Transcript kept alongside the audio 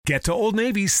Get to Old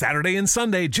Navy Saturday and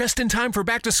Sunday just in time for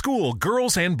back to school.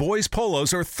 Girls and boys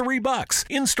polos are $3.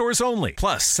 In stores only.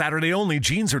 Plus, Saturday only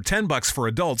jeans are $10 for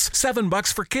adults,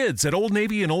 $7 for kids at Old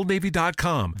Navy and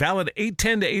OldNavy.com. Valid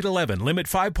 8/10 to 8/11. Limit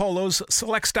 5 polos.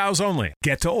 Select styles only.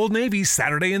 Get to Old Navy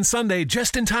Saturday and Sunday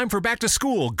just in time for back to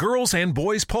school. Girls and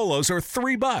boys polos are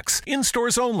 $3. In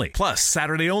stores only. Plus,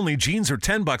 Saturday only jeans are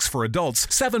 $10 for adults,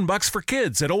 $7 for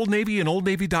kids at Old Navy and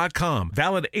OldNavy.com.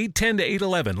 Valid 8/10 to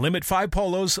 8/11. Limit 5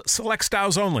 polos. Select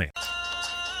styles only.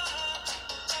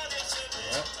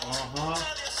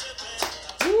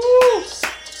 Woo!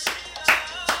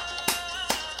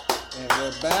 And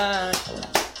we're back.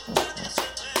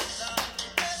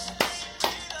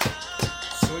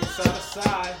 Swing side to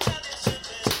side.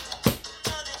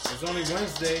 It's only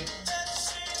Wednesday.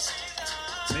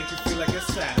 Make you feel like it's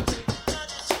Saturday.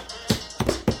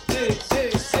 Hey,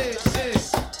 hey, hey, hey.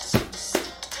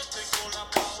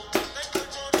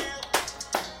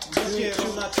 Yo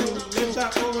quiero una chuleta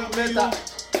con amigo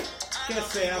que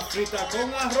sea frita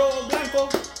con arroz blanco,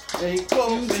 México,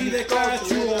 un chi de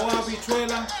cachu o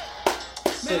habichuela.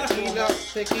 Tequila,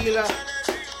 tequila,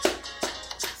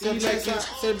 cerveza,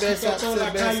 cerveza,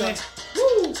 cerveza.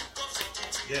 Woo!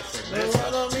 Yes,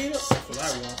 cerveza. No, amigo. That's what I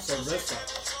want, cerveza.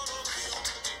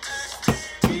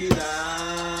 Vida.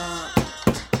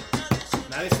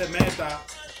 Nadie se meta.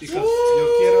 Because yo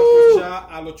quiero escuchar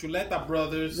a los Chuleta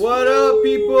Brothers. What up,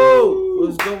 people?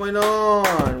 What's going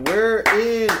on? We're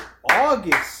in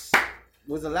August.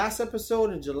 Was the last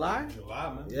episode in July?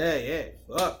 July, man. Yeah.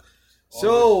 Fuck.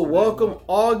 So, welcome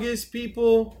August,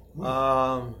 people.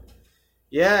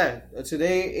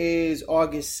 Today is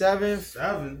August 7th.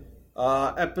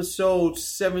 Episode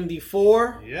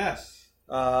 74. Yes.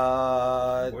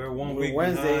 We're 1 week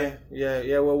Wednesday. behind.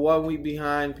 Yeah, we're 1 week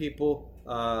behind, people.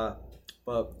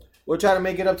 But we'll try to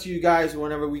make it up to you guys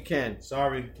whenever we can.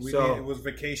 Sorry, it was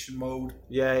vacation mode.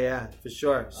 Yeah, for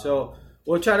sure. So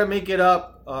we'll try to make it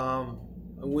up.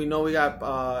 We know we got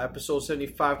episode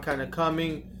 75 kind of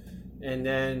coming, and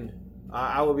then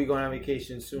I will be going on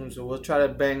vacation soon. So we'll try to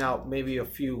bang out maybe a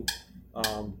few.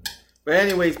 But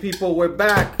anyways, people, we're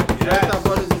back. Chuleta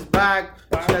Brothers is back.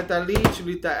 Chuleta Lee,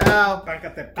 Chuleta Al,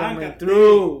 coming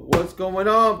through. What's going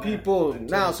on, people?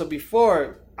 Now, so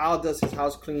before Al does his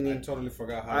house cleaning. I totally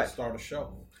forgot how to start a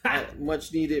show.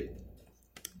 Much needed.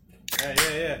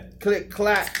 Yeah. Click,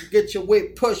 clack, get your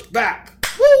weight pushed back.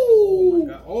 Woo!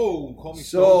 Call me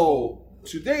so.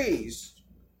 Today's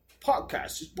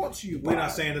podcast is brought to you by... We're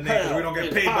not saying the name because we don't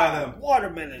get paid by them.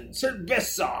 Watermelon,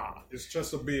 cerveza. It's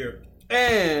just a beer.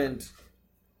 And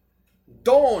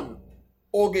Don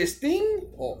Augustine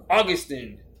or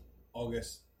Augustine?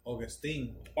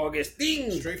 Augustine.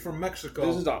 Straight from Mexico.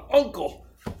 This is our uncle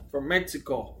from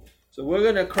Mexico. So we're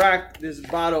going to crack this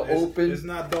bottle open. It's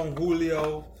not Don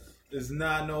Julio. It's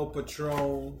not no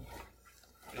Patron.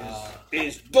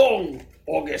 It's Don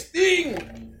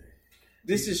Augustine.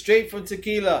 This is straight from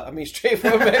Tequila. Straight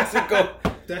from Mexico.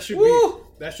 That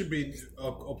should be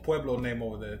a pueblo name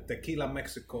over there. Tequila,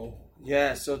 Mexico.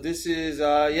 Yeah, so this is,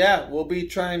 we'll be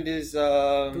trying this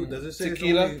Dude, does it say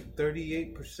tequila? It's only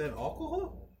 38%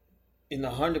 alcohol? In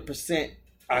 100%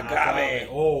 agave.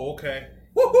 Oh, okay.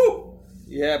 Woohoo!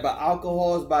 Yeah, but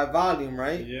alcohol is by volume,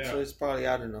 right? Yeah. So it's probably,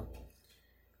 I don't know.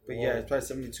 But Whoa. yeah, it's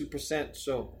probably 72%,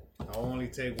 so. I'll only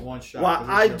take one shot. While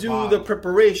I do the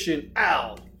preparation,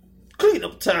 Al,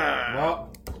 cleanup time.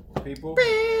 Well, people,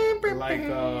 like,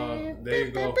 there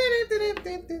you go.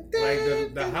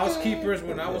 Like the housekeepers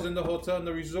when I was in the hotel in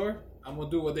the resort, I'm going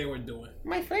to do what they were doing.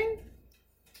 My friend.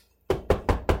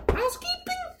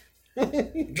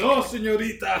 Housekeeping? No,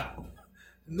 señorita.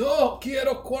 No,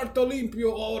 quiero cuarto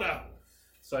limpio ahora.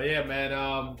 So, yeah,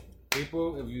 man,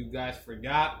 people, if you guys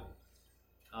forgot,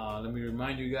 let me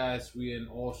remind you guys, we in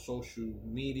all social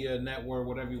media network,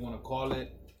 whatever you want to call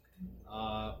it.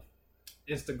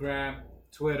 Instagram,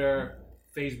 Twitter,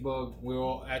 Facebook. We're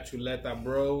all at Chuleta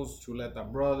Bros, Chuleta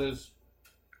Brothers.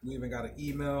 We even got an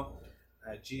email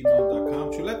at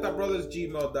gmail.com.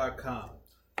 ChuletaBrothersGmail.com.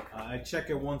 I check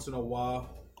it once in a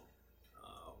while.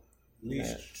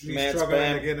 Lee's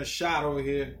struggling to get a shot over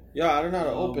here. Yo, I don't know how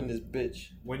to open this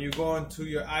bitch. When you go into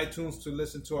your iTunes to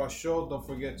listen to our show, don't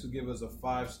forget to give us a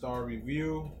 5-star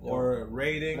review or a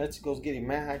rating. Mexico's getting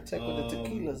mad high tech with the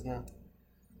tequilas now.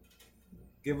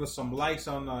 Give us some likes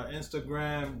on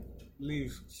Instagram.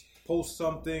 Post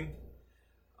something.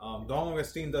 Don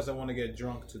Augustine doesn't want to get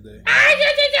drunk today.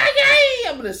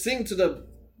 I'm going to sing to the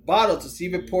bottle to see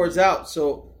if it pours out.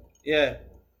 So, yeah.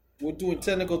 We're doing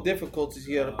technical difficulties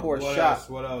here to pour a shot.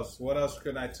 What else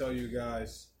can I tell you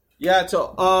guys? Yeah,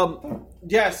 so,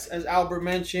 yes, as Albert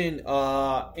mentioned,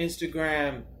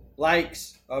 Instagram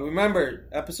likes, Remember,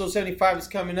 episode 75 is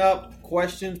coming up.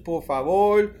 Questions, por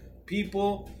favor,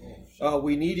 people.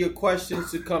 We need your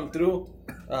questions to come through.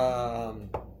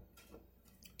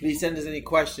 Please send us any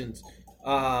questions.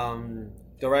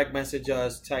 Direct message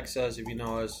us, text us if you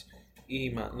know us.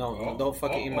 Email. No, don't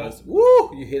fucking email us.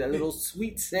 Woo! You hear that little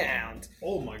sweet sound.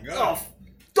 Oh my God.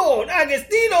 Don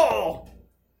Agostino!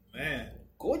 Man.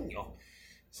 Coño.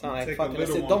 Sound like Take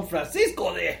fucking Don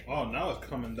Francisco there. Oh, now it's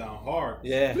coming down hard.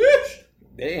 Yeah. Bitch.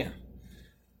 Damn.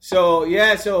 So you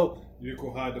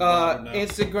can hide the bar now.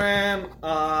 Instagram,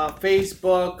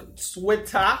 Facebook,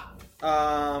 Twitter.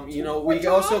 We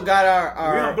also got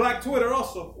our... We're on Black Twitter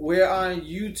also. We're on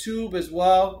YouTube as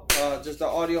well. Just the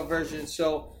audio version.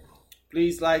 So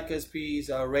please like us. Please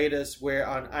rate us. We're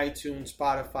on iTunes,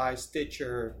 Spotify,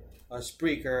 Stitcher,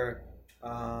 Spreaker,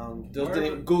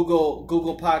 Google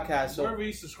Podcasts. So wherever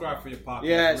you subscribe for your podcast.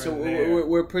 Yeah, so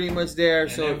we're pretty much there.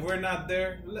 And so if we're not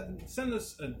there, send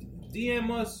us a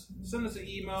DM us, send us an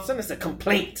email, send us a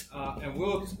complaint, and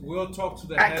we'll talk to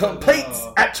the at head complaints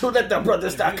of at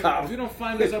chuletabrothers.com. If you don't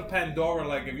find us on Pandora,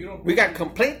 like if you don't, we got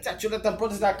complaints at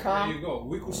chuletabrothers.com. There you go.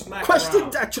 We could smack questions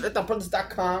around. at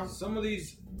chuletabrothers.com. Some of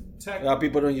these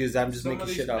people don't use that. I'm just making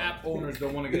shit up. Some of these app owners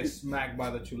don't want to get smacked by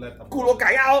the chuleta. Culo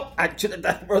callao at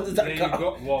chuletabrothers.com. There you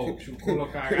go. Whoa,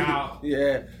 culo callao.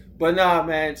 Yeah, but nah,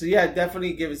 man. So yeah,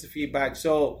 definitely give us the feedback.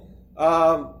 So,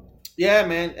 yeah,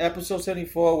 man. Episode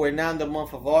 74. We're now in the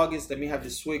month of August. Let me have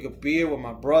this swig of beer with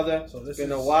my brother. So it's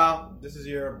been a while. This is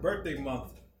your birthday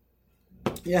month.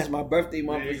 Yes, my birthday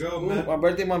month. There you go, man. My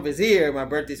birthday month is here. My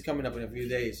birthday's coming up in a few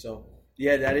days. So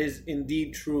yeah, that is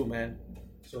indeed true, man.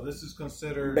 So this is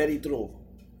considered very true.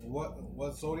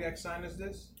 What zodiac sign is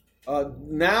this?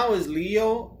 Now is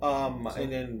Leo.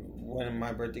 And then when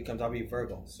my birthday comes, I'll be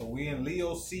Virgo. So we in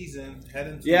Leo season,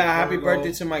 heading to happy Virgo.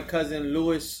 birthday to my cousin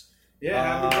Louis.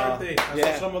 Yeah, happy birthday.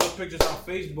 I saw some of the pictures on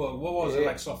Facebook. What was it,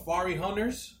 like safari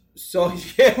hunters? So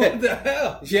yeah, what the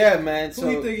hell? Yeah, man. Who So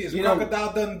do you think is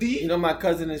Crocodile Dundee? You know my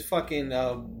cousin is fucking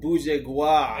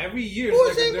bourgeois. Every year,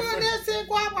 it's like a different.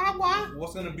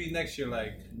 What's gonna be next year?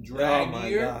 Like drag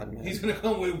year? God, man. He's gonna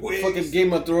come with wigs. Fucking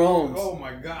Game of Thrones. Oh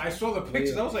my God! I saw the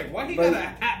pictures. I was like, why he got a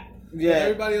hat? Yeah.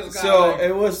 Everybody else got. So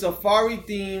it was safari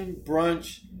themed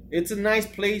brunch. It's a nice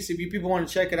place if you people want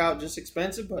to check it out. Just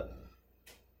expensive, but.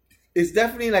 It's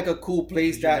definitely like a cool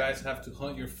place. Did that you guys have to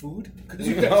hunt your food? Because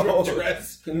you guys were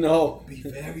dressed. No. Be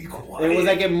very quiet. It was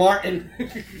like in Martin.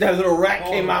 That little rat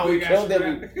came out. We killed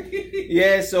him.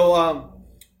 Yeah, so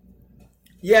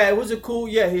yeah, it was a cool.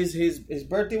 Yeah, his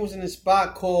birthday was in a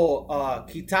spot called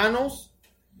Quitanos.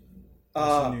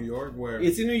 It's in New York. Where?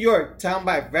 It's in New York, town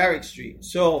by Varick Street.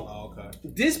 So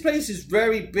this place is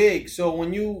very big. So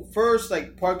when you first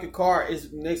park your car,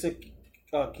 is next to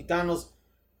Quitanos.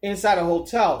 Inside a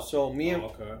hotel. So me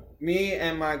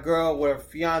and my girl were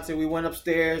fiance. We went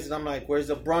upstairs and I'm like, where's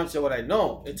the brunch? So what I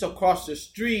know, it's across the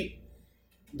street,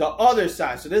 the other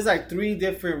side. So there's like 3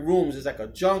 different rooms. There's like a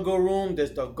jungle room.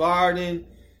 There's the garden.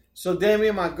 So then me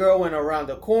and my girl went around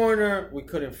the corner. We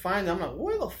couldn't find it. I'm like,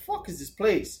 where the fuck is this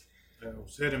place? It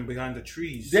was hidden behind the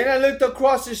trees. Then I looked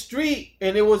across the street,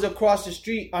 and it was across the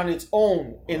street on its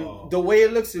own. And the way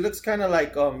it looks kind of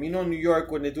like New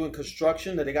York when they're doing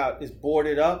construction that it's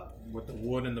boarded up with the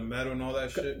wood and the metal and all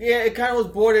that shit. Yeah, it kind of was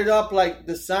boarded up like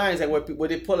the signs, like where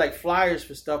they put like flyers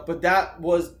for stuff. But that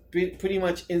was pretty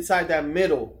much inside that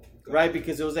middle, right?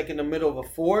 Because it was like in the middle of a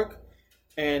fork,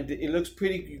 and it looks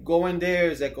pretty. You go in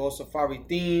there, it's like all safari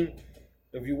theme.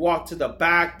 If you walk to the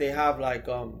back, they have like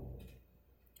a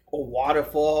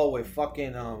waterfall with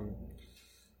fucking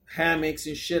hammocks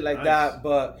and shit like that.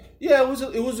 But yeah, it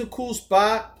was a cool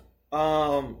spot. He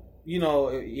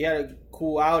had a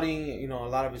cool outing. A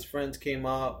lot of his friends came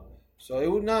up, so it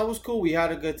was cool. We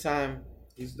had a good time.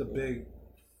 He's the big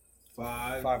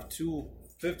 5'2",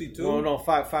 52. No,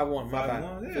 5'1", 5'1",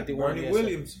 yeah. 51. Bernie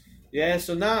Williams. Yeah,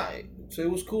 so it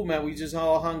was cool, man. We just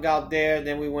all hung out there.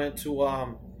 Then we went to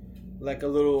like a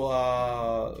little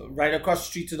right across the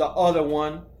street to the other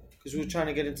one. Because we were trying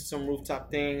to get into some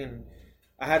rooftop thing, and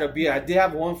I had a beer. I did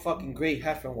have one fucking great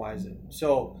Heffenweizen.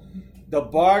 So the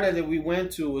bar that we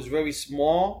went to was very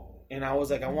small, and I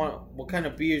was like, what kind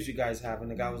of beers you guys have?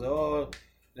 And the guy was like, oh,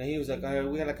 and he was like,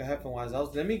 we had like a Heffenweizen. I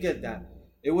was, let me get that.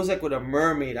 It was like with a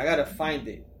mermaid. I gotta find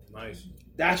it. Nice.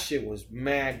 That shit was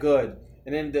mad good.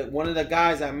 And then one of the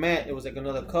guys I met, it was like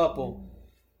another couple.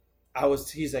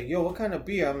 He's like, yo, what kind of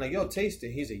beer? I'm like, yo, taste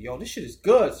it. He's like, yo, this shit is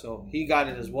good. So he got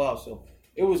it as well. So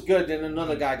it was good. Then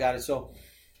another guy got it. So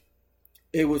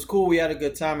it was cool. We had a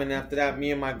good time. And after that,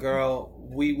 me and my girl,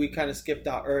 we kind of skipped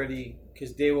out early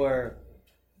because they were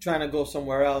trying to go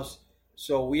somewhere else.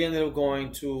 So we ended up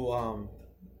going to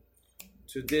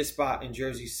to this spot in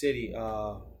Jersey City,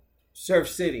 Surf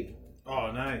City.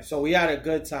 Oh, nice. So we had a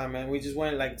good time, man. We just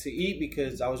went like to eat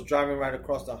because I was driving right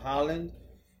across the Holland,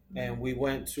 and we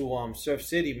went to Surf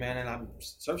City, man. And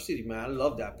Surf City, man, I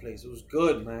love that place. It was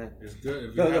good, man. It's good.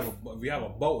 If you have a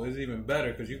boat, it's even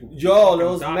better because you can. There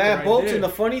was mad boats, there. And the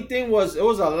funny thing was, it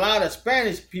was a lot of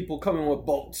Spanish people coming with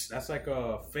boats. That's like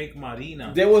a fake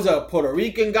marina. There was a Puerto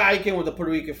Rican guy came with a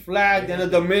Puerto Rican flag, then a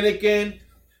Dominican.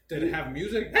 Did it have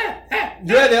music?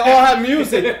 Yeah, they all had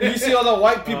music. You see all the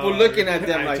white people looking at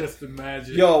them like, just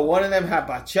imagine. Yo, one of them had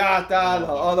bachata,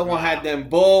 the other one had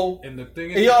dembow. And the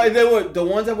thing is, they were the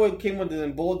ones that came with the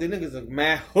dembow. They niggas look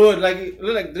mad hood, like it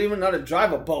looked like they didn't even know how to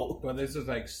drive a boat. But this is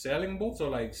like sailing boats or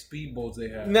like speed boats they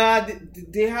had. Nah,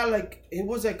 they had like it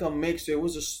was like a mixture. It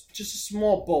was just a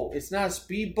small boat. It's not a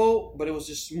speed boat, but it was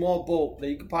a small boat that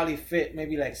you could probably fit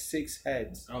maybe like 6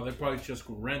 heads. Oh, they probably just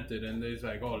rented and they're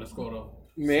like, oh, let's go to.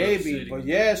 Maybe, but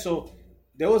yeah, so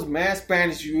there was mad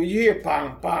Spanish. You hear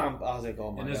pam pam. I was like,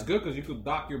 oh my god. And it's good because you could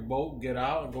dock your boat, get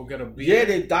out, and go get a beer. Yeah,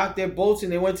 they docked their boats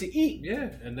and they went to eat. Yeah,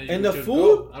 and then and the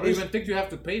food. I don't even think you have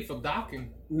to pay for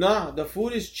docking. Nah, the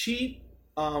food is cheap.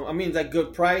 I mean, it's like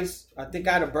good price. I think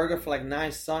I had a burger for like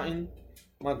 9 something.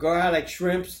 My girl had like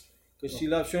shrimps because she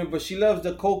loves shrimp, but she loves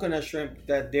the coconut shrimp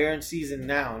that they're in season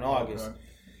now in August. Okay.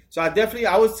 So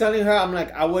I was telling her, I'm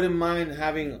like, I wouldn't mind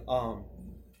having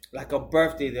like a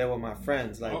birthday there with my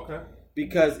friends, like,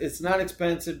 because it's not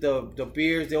expensive. The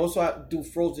beers, they also do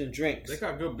frozen drinks. They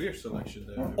got good beer selection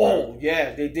there. Oh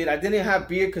yeah, they did. I didn't have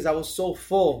beer because I was so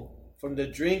full from the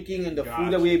drinking and the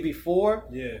food that we ate before.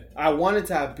 Yeah, I wanted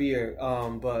to have beer,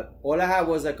 but all I had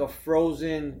was like a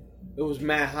frozen. It was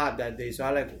mad hot that day, so I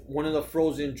like one of the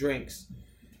frozen drinks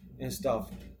and stuff.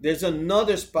 There's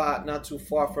another spot not too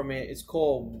far from it. It's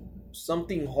called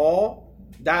something Hall.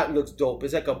 That looks dope.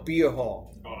 It's like a beer hall.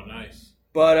 Oh, nice.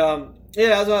 But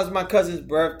yeah, that was my cousin's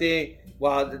birthday.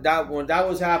 While when that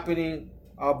was happening,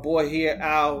 our boy here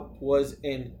Al was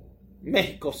in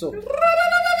Mexico. So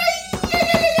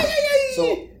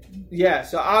yeah.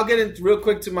 So I'll get into real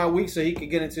quick to my week so he could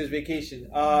get into his vacation.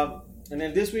 And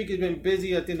then this week has been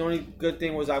busy. I think the only good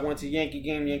thing was I went to Yankee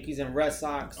game, Yankees and Red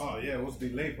Sox. Oh yeah, it was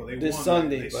delayed, but they this won.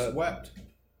 Sunday. They swept.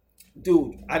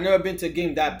 Dude, I've never been to a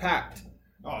game that packed.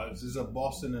 Oh, this is a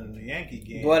Boston and a Yankee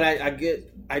game. But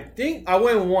I think I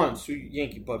went once to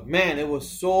Yankee, but man, it was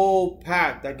so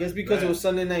packed. I guess because it was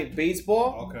Sunday night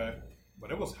baseball. Okay.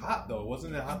 But it was hot though,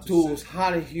 wasn't it hot? Dude, it was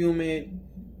hot and humid.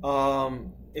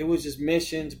 It was just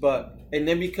missions, and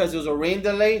then because there was a rain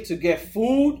delay to get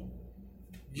food,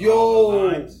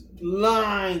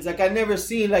 lines like I never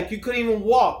seen. Like you couldn't even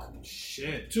walk.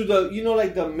 Shit. To the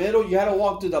like the middle, you had to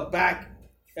walk to the back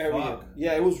area. Fuck.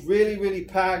 Yeah, it was really, really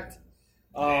packed.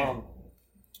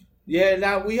 Yeah,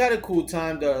 now we had a cool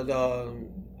time.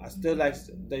 I still like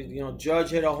Judge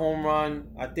hit a home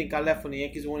run. I think I left when the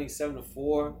Yankees were winning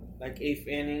 7-4, like 8th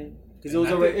inning, because it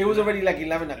was already like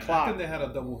 11 o'clock. I think they had a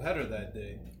doubleheader that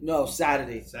day. No,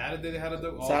 Saturday. Saturday they had a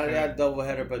double. Saturday had a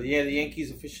doubleheader, but yeah, the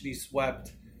Yankees officially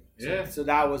swept. Yeah. So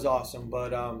that was awesome,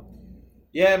 but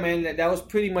yeah, man, that was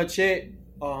pretty much it.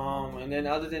 And then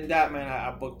other than that, man,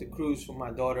 I booked the cruise for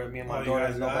my daughter. Me and my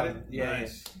daughter. Yeah.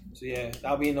 Nice. So yeah,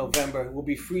 that'll be in November. We'll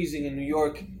be freezing in New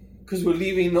York because we're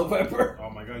leaving in November. Oh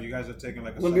my God, you guys are taking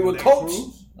like a 7-day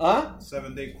cruise? Huh?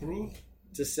 7-day cruise?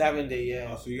 It's a 7-day, yeah.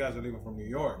 Oh, so you guys are leaving from New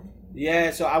York?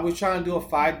 Yeah, so I was trying to do a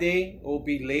 5-day. It will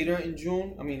be later in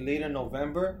later in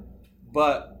November.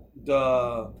 But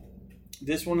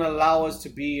this one allow us to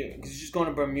be, because it's just going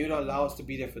to Bermuda, allow us to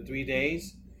be there for 3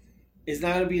 days. It's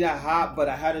not going to be that hot, but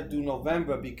I had to do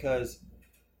November because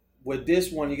with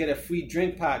this one, you get a free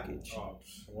drink package. Oh,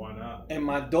 why not? And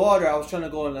my daughter, I was trying to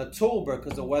go in October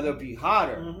because the weather would be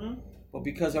hotter. Mm-hmm. But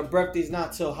because her birthday's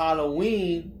not till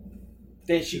Halloween,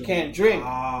 then she can't drink.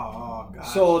 God.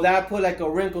 So that put like a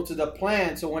wrinkle to the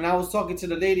plan. So when I was talking to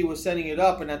the lady who was setting it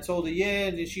up, and I told her, yeah,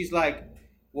 and she's like,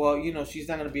 well, she's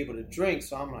not going to be able to drink.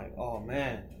 So I'm like, oh,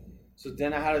 man. So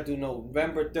then I had to do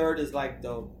November 3rd is like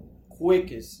the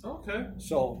quickest. Okay.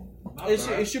 So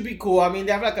it should be cool. I mean,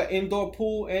 they have like an indoor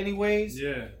pool anyways.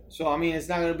 Yeah. So I mean, it's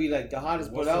not gonna be like the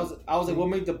hottest. But I was like, we'll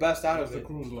make the best out of it. The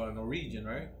cruise line, Norwegian,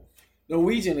 right?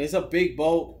 Norwegian. It's a big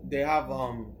boat. They have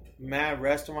mad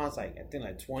restaurants, like I think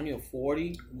like 20 or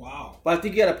 40. Wow. But I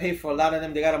think you gotta pay for a lot of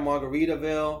them. They got a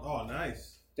Margaritaville. Oh,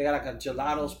 nice. They got like a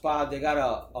gelato spot. They got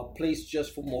a place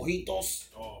just for mojitos.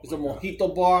 Oh, it's a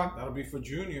mojito bar. That'll be for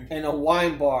Junior. And a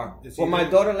wine bar. Well, my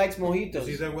daughter likes mojitos. Is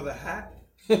he there with a hat?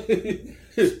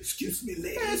 Excuse me,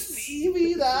 ladies.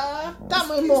 Vida.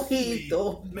 Dame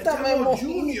mojito. Dame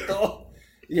mojito.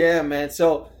 Yeah, man.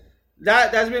 So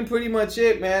that's been pretty much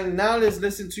it, man. Now let's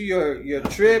listen to your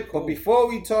trip. But before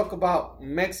we talk about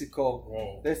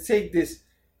Mexico, let's take this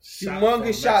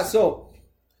humongous shot. So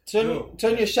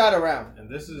turn your shot around. And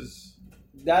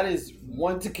that is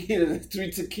 1 tequila,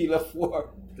 3 tequila,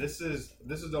 4. This is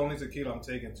the only tequila I'm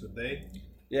taking today.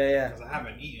 Yeah. Because I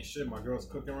haven't eaten shit. My girl's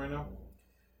cooking right now.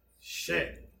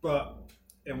 Shit. But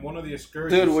in one of the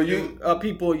excursions, dude, you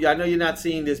people? I know you're not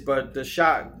seeing this, but the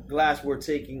shot glass we're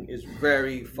taking is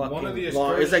very fucking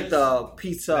long. It's like the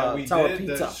pizza tower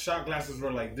pizza. The shot glasses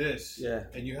were like this. Yeah,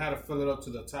 and you had to fill it up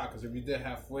to the top because if you did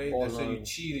halfway, they say you're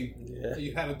cheating. Yeah,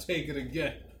 you had to take it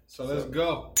again. So let's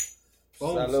go.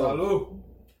 Boom, salud.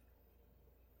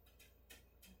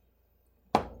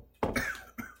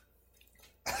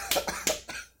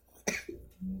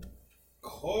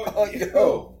 Oh,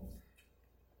 yo.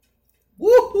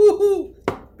 Woo-hoo-hoo.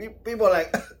 People are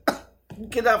like, you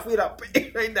cannot feel that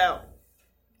pain right now.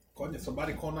 Coño,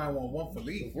 somebody call 911 for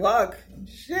Lee. Fuck.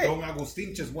 Shit. Don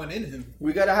Agustin just went in him.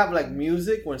 We gotta have like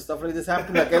music when stuff like this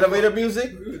happens, like elevator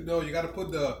music. No, you gotta put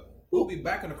we'll be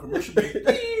back in the commercial break.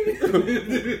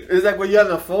 It's like when you're on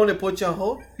the phone and put you on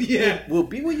hold. Yeah. We'll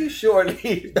be with you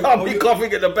shortly. I'll be coughing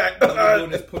in the back. All you're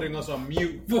doing is putting us on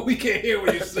mute, but we can't hear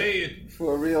what you're saying.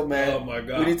 For real, man. Oh my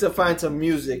God. We need to find some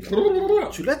music.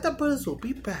 Chuleta Brothers will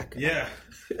be back. Yeah.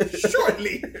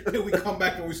 Shortly. And we come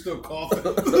back and we still coughing.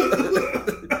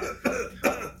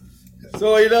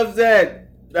 So you know what I'm saying?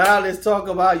 Now let's talk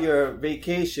about your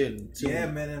vacation. Yeah,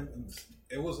 man.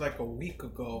 It was like a week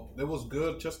ago. It was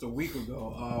good just a week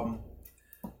ago.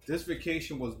 This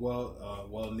vacation was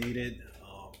well needed.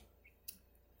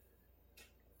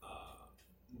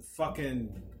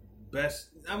 Fucking best.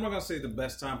 I'm not gonna say the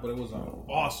best time, but it was an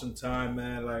awesome time,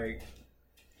 man. Like,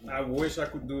 I wish I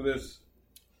could do this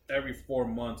every 4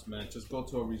 months, man. Just go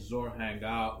to a resort, hang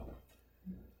out.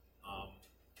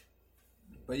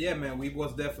 But yeah, man, we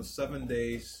was there for 7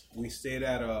 days. We stayed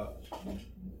at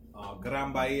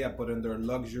Gran Bahia, but in their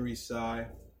luxury side,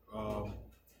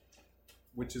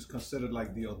 which is considered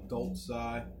like the adult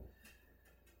side.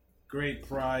 Great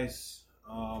price,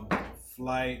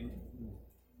 flight,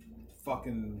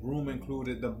 fucking room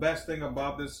included. The best thing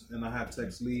about this, and I had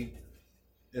text Lee,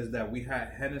 is that we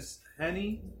had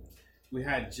Henny, we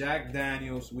had Jack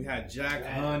Daniels, we had Jack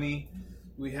Honey,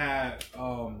 we had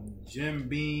Jim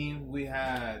Beam, we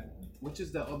had, which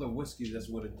is the other whiskey that's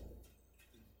with a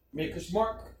Maker's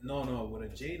Mark? No, with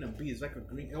a J and a B. It's like a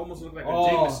green. It almost looks like a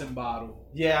Jameson bottle.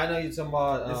 Yeah, I know you're talking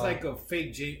about. It's like a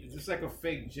fake It's like a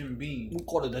fake Jim Beam. We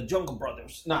call it the Jungle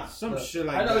Brothers. Nah, shit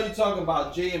like that. I know you're talking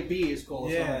about J and B. Is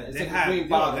called. Yeah, it's like a green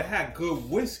bottle. They had good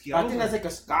whiskey. I think that's like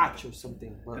a Scotch or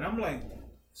something. But. And I'm like,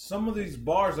 some of these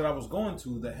bars that I was going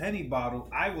to, the Henny bottle,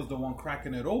 I was the one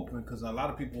cracking it open because a lot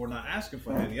of people were not asking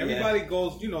for Henny. Everybody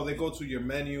goes, they go to your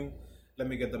menu. Let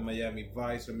me get the Miami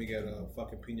Vice. Let me get a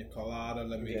fucking pina colada.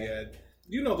 Let me get,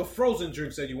 the frozen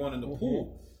drinks that you want in the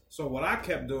pool. So what I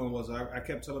kept doing was I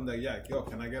kept telling that,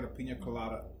 can I get a pina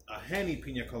colada, a Henny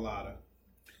pina colada?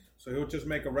 So he'll just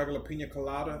make a regular pina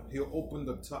colada. He'll open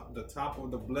the top of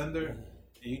the blender, and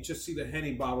you just see the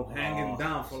Henny bottle hanging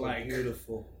down for like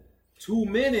beautiful 2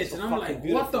 minutes, and I'm like,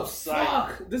 what the sight.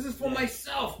 fuck? This is for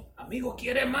myself. Amigo,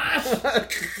 ¿quiere más?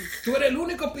 Tú eres el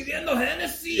único pidiendo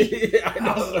Hennessy.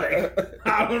 I was like,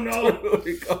 I don't know.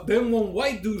 Then when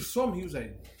white dude saw me, he was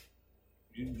like,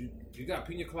 you got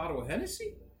pina colada with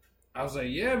Hennessy? I was like,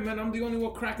 yeah, man, I'm the only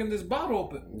one cracking this bottle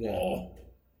open. Yeah. Oh,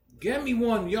 get me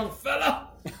one, young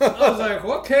fella. I was like,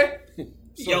 okay.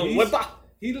 So young whipper.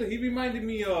 He reminded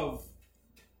me of,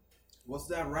 what's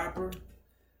that rapper?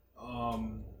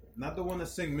 Not the one that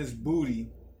sang Miss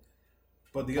Booty,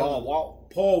 but the other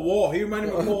Paul Wall. He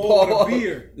reminded me of Paul Wall with a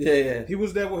beard. Yeah. He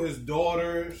was there with his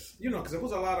daughters, because it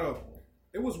was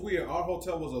it was weird. Our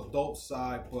hotel was adult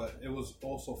side, but it was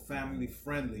also family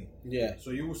friendly. Yeah.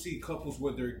 So you will see couples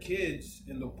with their kids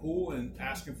in the pool and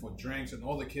asking for drinks, and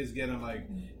all the kids getting like,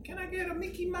 can I get a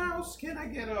Mickey Mouse? Can I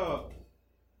get a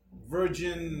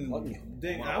Virgin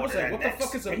thing? I was like, what the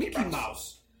fuck is a Mickey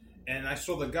Mouse? And I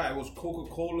saw the guy. It was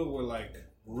Coca-Cola with like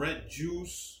red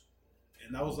juice,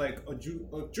 and I was like, a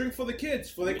drink for the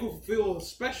kids, so they could feel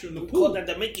special in the pool. Call that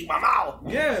the Mickey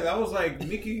Mamao. Yeah, that was like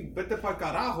Mickey vete pa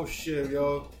carajo shit,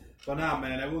 yo. But nah,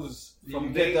 man, it was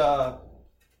from day the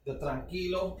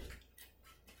Tranquilo.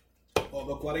 Oh,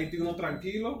 the 41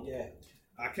 Tranquilo. Yeah,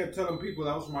 I kept telling people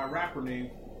that was my rapper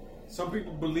name. Some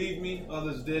people believed me,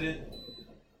 others didn't.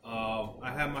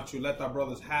 I had my Chuleta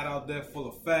Brothers hat out there, full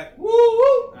effect.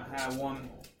 Woo! I had one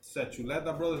said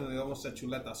Chuleta Brothers, and the other one said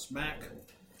Chuleta Smack.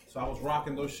 So I was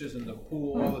rocking those shits in the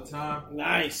pool all the time.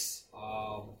 Nice.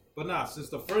 But nah, since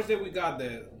the first day we got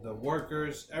there, the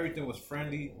workers, everything was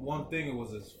friendly. One thing, it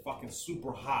was fucking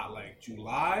super hot, like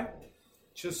July.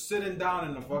 Just sitting down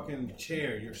in the fucking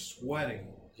chair, you're sweating.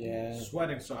 Yeah.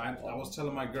 Sweating. So I was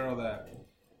telling my girl that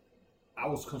I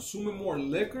was consuming more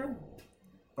liquor,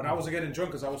 but I wasn't getting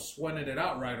drunk because I was sweating it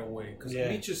out right away. Because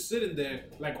me just sitting there,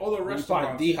 like all the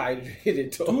restaurants. You probably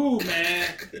dehydrated, too. Dude, man.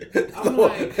 I'm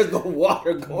like, there's no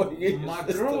water going in. My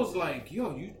girl was like,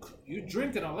 yo, you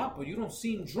drinking a lot, but you don't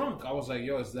seem drunk. I was like,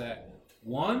 yo, is that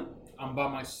one, I'm by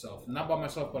myself. Not by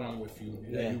myself, but I'm with you.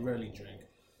 You rarely drink.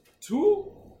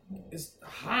 Two, it's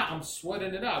hot. I'm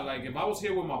sweating it out. Like, if I was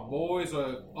here with my boys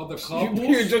or other couples,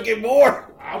 you're drinking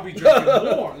more. I'll be drinking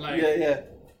more. Like, yeah.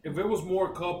 If it was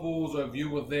more couples or if you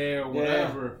were there or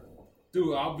whatever,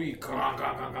 dude, I'll be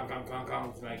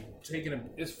like taking it.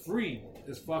 It's free.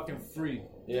 It's fucking free.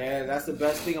 Yeah, that's the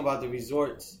best thing about the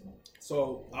resorts.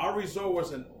 So our resort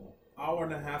was an hour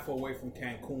and a half away from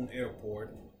Cancun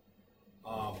Airport.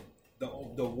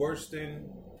 The worst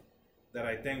thing that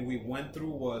I think we went through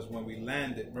was when we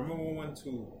landed. Remember when we went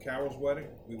to Carol's wedding?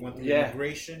 We went through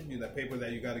immigration, that paper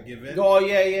that you got to give in. Oh,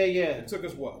 yeah. It took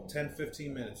us, 10,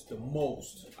 15 minutes, the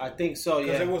most. I think so,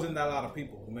 Because there wasn't that lot of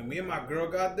people. When me and my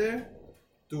girl got there,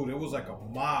 dude, it was like a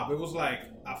mob. It was like,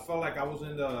 I felt like I was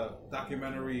in the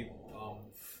documentary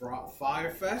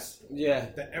Fire Fest. Yeah.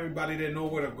 That everybody didn't know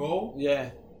where to go. Yeah.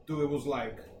 Dude, it was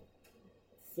like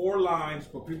 4 lines,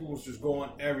 but people was just going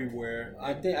everywhere.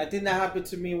 I think that happened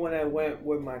to me when I went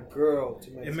with my girl to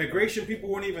Mexico. Immigration people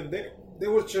weren't even there. They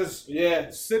were just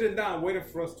sitting down waiting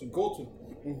for us to go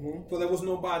to. Mm-hmm. But there was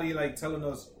nobody like telling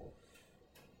us,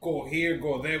 go here,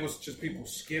 go there. It was just people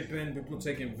skipping, people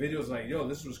taking videos like, yo,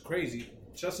 this was crazy.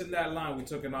 Just in that line, we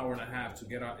took an hour and a half to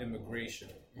get our immigration.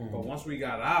 Mm-hmm. But once we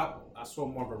got out, I saw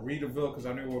Margaritaville because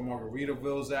I knew where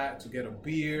Margaritaville's at to get a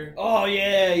beer. Oh,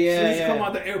 yeah. So you come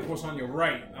out the airport's on your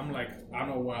right. I'm like, I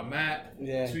know where I'm at.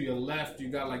 Yeah. To your left, you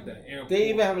got like the airport. They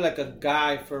even have like a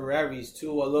Guy Ferrari's too,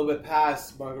 a little bit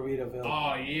past Margaritaville.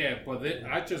 Oh, yeah. But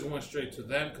I just went straight to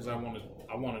them because I wanted,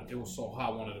 it was so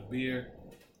hot, I wanted a beer.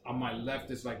 On my left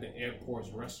is like the airport's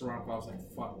restaurant, but I was like,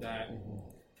 fuck that. Mm-hmm.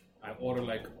 I ordered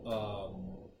like,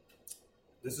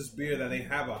 this is beer that they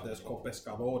have out there. It's called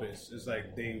Pescadores. It's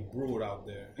like they brew it out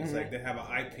there. It's like they have an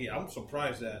IPA. I'm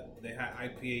surprised that they had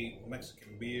IPA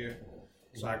Mexican beer.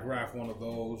 So I grabbed one of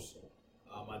those.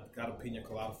 I got a pina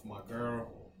colada for my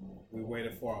girl. We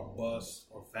waited for our bus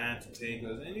or van to take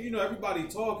us. And, everybody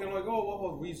talking like, oh,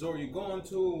 what resort you going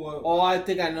to? I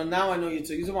think I know. Now I know you're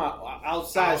talking about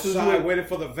outside. Outside, waiting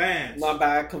for the vans. My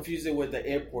bad. I confused it with the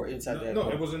airport, inside the airport.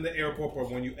 No, it was in the airport, but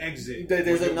when you exit.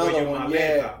 There's another one,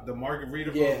 The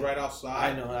Margaritaville is right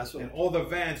outside. I know, that's what. And all the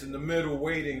vans in the middle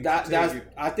waiting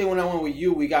I think when I went with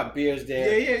you, we got beers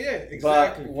there. Yeah,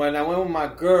 exactly. But when I went with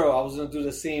my girl, I was going to do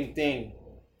the same thing.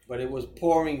 But it was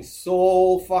pouring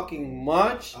so fucking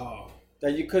much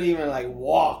that you couldn't even like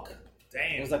walk.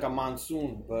 Damn. It was like a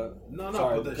monsoon, but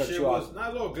but the shit was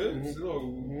not all good. Mm-hmm.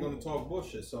 Still, we're gonna talk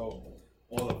bullshit. So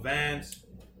all the vans,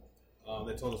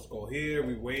 they told us to go here.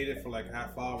 We waited for like a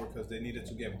half hour because they needed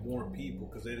to get more people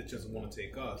because they didn't just want to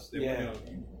take us. They were,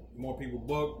 more people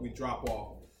booked. We drop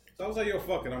off. So I was like, yo,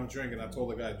 fuck it, I'm drinking. I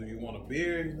told the guy, do you want a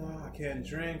beer? He's like, no, I can't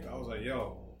drink. I was like,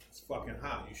 yo, it's fucking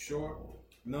hot. You sure?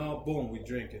 No, boom, we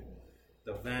drink it.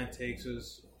 The van takes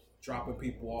us, dropping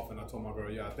people off, and I told my girl,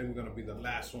 I think we're gonna be the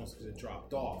last ones because it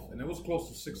dropped off, and it was close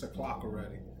to 6 o'clock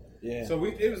already. Yeah. So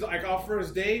it was like our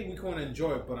first day, we couldn't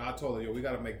enjoy it, but I told her, we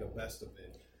gotta make the best of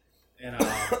it. And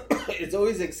it's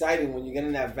always exciting when you get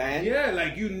in that van. Yeah,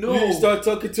 like you start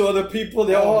talking to other people.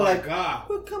 They're all like, God.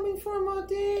 We're coming from a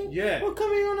day. Yeah. We're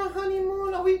coming on a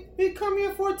honeymoon. We come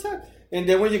here for a time. And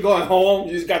then when you're going home,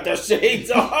 you just got the shades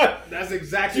on. That's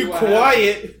exactly what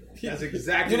quiet. Happened. That's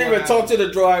exactly You didn't even talk to the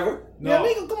driver. No.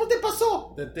 Amigo, ¿cómo te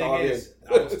pasó? The thing is,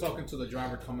 I was talking to the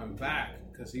driver coming back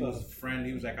because he was a friend.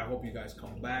 He was like, I hope you guys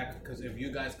come back because if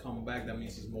you guys come back, that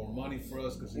means there's more money for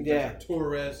us because you guys are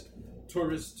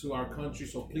tourists to our country.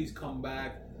 So please come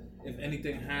back. If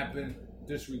anything happened,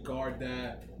 disregard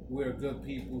that. We're good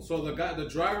people. So the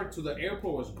driver to the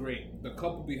airport was great. The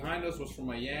couple behind us was from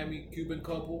Miami, Cuban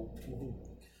couple.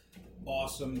 Mm-hmm.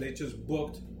 Awesome. They just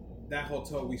booked that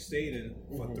hotel we stayed in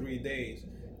for 3 days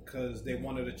because they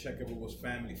wanted to check if it was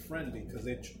family friendly because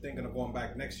they're thinking of going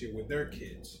back next year with their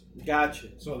kids. Gotcha.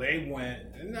 So they went,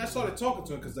 and I started talking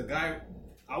to him because the guy,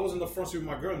 I was in the front seat with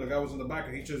my girl and the guy was in the back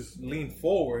and he just leaned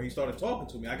forward. He started talking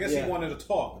to me. I guess he wanted to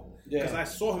talk. Because I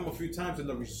saw him a few times in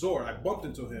the resort. I bumped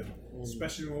into him,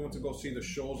 especially when we went to go see the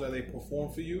shows that they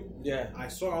perform for you. Yeah. I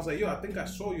was like, I think I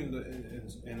saw you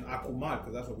in Acumar,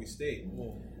 because that's where we stayed.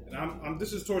 And I'm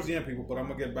this is towards the end, people, but I'm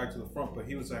gonna get back to the front. But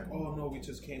he was like, "Oh no, we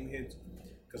just came here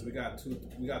because we got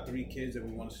 3 kids and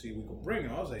we want to see if we could bring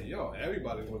them." I was like, "Yo,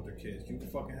 everybody with their kids. You can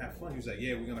fucking have fun." He was like,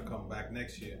 "Yeah, we're gonna come back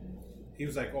next year." He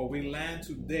was like, "Oh, we land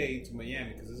today to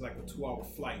Miami because it's like a 2-hour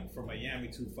flight from Miami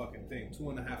to fucking thing,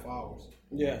 2.5 hours."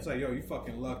 Yeah. It's like, "Yo, you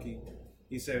fucking lucky."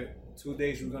 He said 2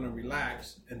 days we're gonna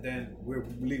relax and then we're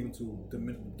leaving to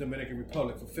Dominican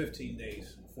Republic for 15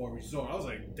 days for a resort. I was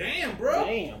like, damn, bro.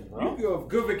 You have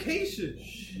good vacation.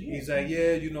 Shit. He's like,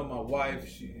 yeah, you know, my wife,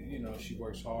 she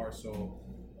works hard, so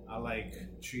I like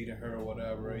treating her or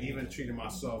whatever, even treating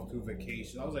myself through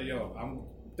vacation. I was like, yo, I'm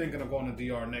thinking of going to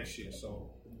DR next year, so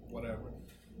whatever.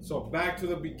 So back to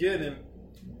the beginning,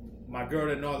 my girl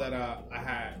didn't know that I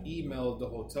had emailed the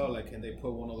hotel, like, can they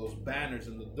put one of those banners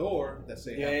in the door that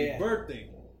say happy birthday?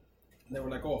 And they were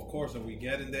like, oh, of course. And we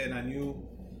get in there, and I knew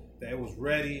that it was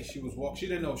ready. She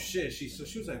didn't know shit. She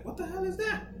was like, what the hell is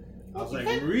that? I was like,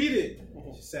 read it.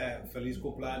 She said, Feliz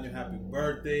cumpleaños, happy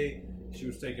birthday. She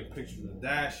was taking pictures of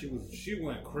that. She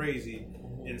went crazy.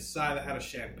 Inside, I had a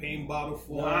champagne bottle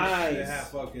for her. She had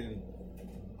fucking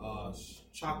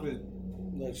chocolate,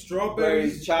 like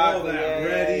strawberries, all that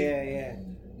ready. Yeah.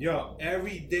 Yo,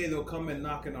 every day they'll come and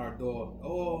knock on our door.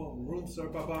 Oh, room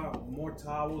service, papa, more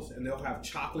towels, and they'll have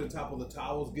chocolate top of the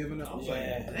towels given it. I was like,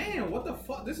 damn, what the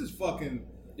fuck? This is fucking.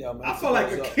 Yeah, I feel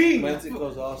like a king.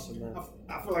 Mexico's awesome, man.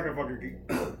 I feel like a fucking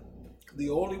king. The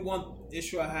only one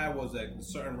issue I had was that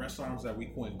certain restaurants that we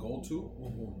couldn't go to.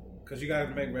 Because you got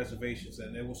to make reservations,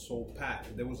 and it was so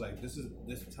packed. There was like, this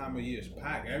time of year is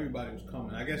packed. Everybody was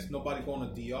coming. I guess nobody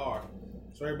going to DR,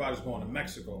 so everybody's going to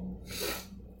Mexico.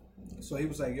 So he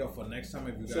was like, yo, for next time,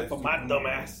 if you guys... So for my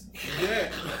dumbass.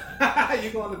 Yeah.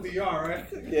 You're going to DR, right?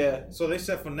 Yeah. So they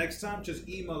said for next time, just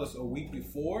email us a week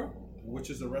before, which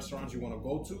is the restaurants you want to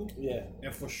go to. Yeah.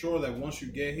 And for sure that once you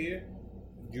get here,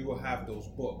 you will have those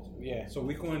booked. Yeah. So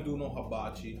we couldn't do no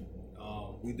hibachi.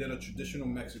 We did a traditional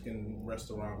Mexican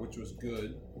restaurant, which was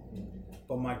good.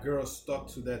 But my girl stuck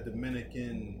to that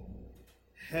Dominican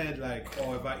head, like,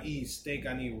 oh, if I eat steak,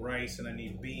 I need rice and I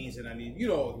need beans and I need,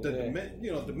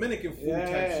 Dominican food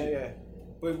type shit. Yeah.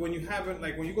 But when you haven't,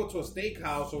 like, when you go to a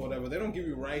steakhouse or whatever, they don't give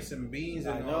you rice and beans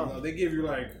and all. No, they give you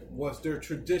like what's their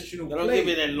traditional. They don't give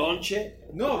you the lonche.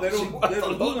 No, they don't. They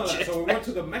don't do none of that. So we went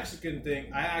to the Mexican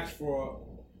thing. I asked for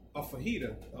a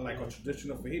fajita, like a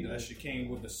traditional fajita. That shit came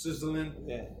with the sizzling.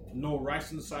 Yeah. No rice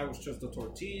on the side, was just the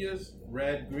tortillas,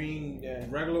 red, green,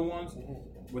 regular ones,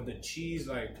 with the cheese,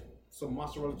 like some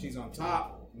mozzarella cheese on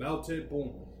top, melted.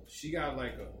 Boom. She got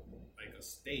like a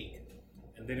steak,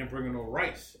 and they didn't bring her no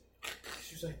rice.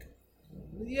 She was like,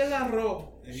 "Y el arroz,"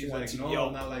 and he's like,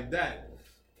 "No, not like that.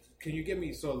 Can you get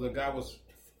me?" So the guy was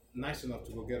nice enough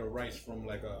to go get her rice from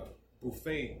like a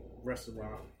buffet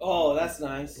restaurant. Oh, that's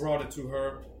nice. Brought it to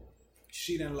her.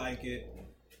 She didn't like it,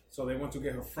 so they went to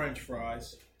get her French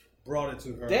fries. Brought it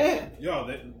to her. Damn. Yo,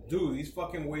 dude, these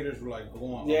fucking waiters were like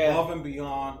going above and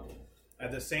beyond.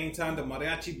 At the same time, the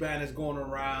mariachi band is going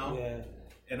around. Yeah.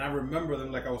 And I remember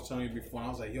them, like I was telling you before. And I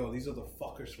was like, yo, these are the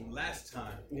fuckers from last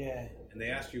time. Yeah. And they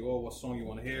asked you, oh, what song you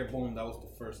want to hear? Boom, that was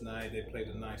the first night. They played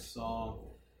a nice song.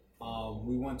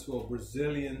 We went to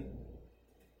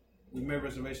we made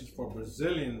reservations for a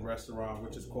Brazilian restaurant,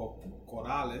 which is called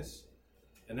Corales.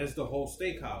 And it's the whole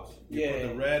steakhouse. You put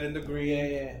the red and the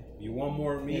green. Yeah. You want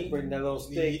more meat? Bring that little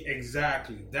steak.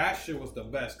 Exactly. That shit was the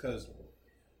best because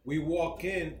we walk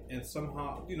in and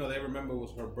somehow, they remember it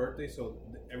was her birthday. So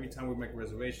every time we make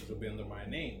reservations, it'll be under my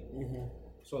name. Mm-hmm.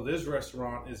 So this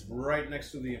restaurant is right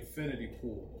next to the infinity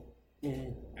pool.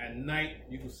 Mm-hmm. At night,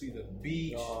 you can see the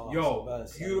beach. Oh,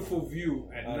 beautiful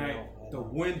view at night. The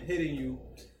wind hitting you.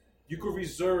 You could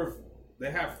reserve.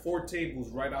 They have 4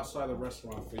 tables right outside the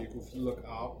restaurant for you to look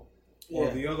out. Or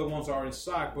the other ones are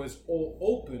inside, but it's all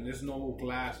open. There's no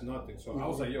glass, nothing. So I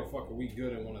was like, yo, fuck it, we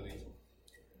good in one of these.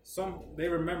 They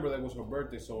remember that it was her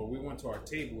birthday, so we went to our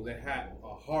table. They had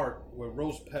a heart with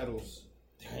rose petals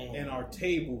in our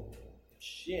table.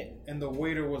 Shit. And the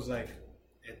waiter was like,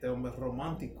 este hombre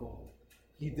romántico.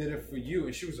 He did it for you.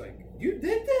 And she was like, you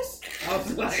did this? I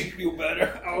was like, you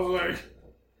better. I was like,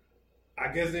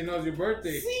 I guess they know it's your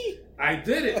birthday. Sí. I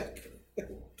did it.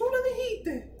 Tú lo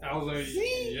dijiste. I was like,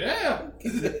 sí. Yeah.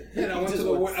 And I went to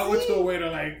the waiter,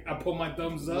 like, I put my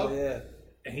thumbs up. Yeah.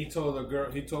 And he told my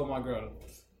girl,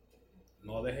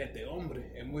 no deje este hombre,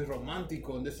 es muy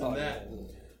romántico and this and that. Yeah.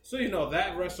 So,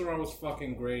 that restaurant was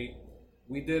fucking great.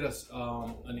 We did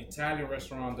an Italian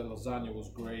restaurant, the lasagna was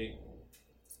great.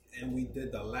 And we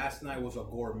did the last night was a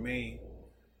gourmet.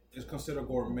 It's considered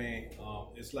gourmet.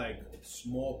 It's like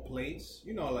small plates.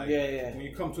 When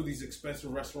you come to these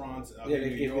expensive restaurants. They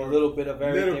give you a little bit of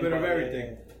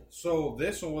everything. Yeah. So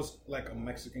this one was like a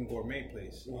Mexican gourmet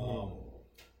place.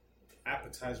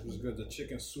 Appetizer was good. The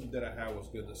chicken soup that I had was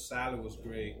good. The salad was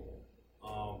great.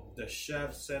 The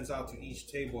chef sends out to each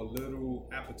table a little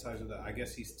appetizer that I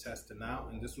guess he's testing out.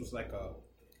 And this was like a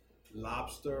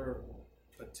lobster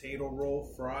potato roll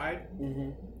fried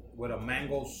with a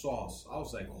mango sauce. I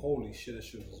was like, holy shit, this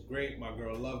shit was great. My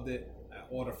girl loved it. I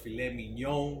ordered filet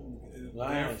mignon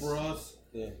there for us.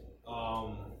 Yeah.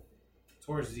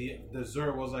 Towards the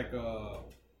dessert was like a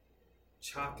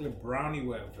chocolate brownie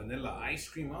with vanilla ice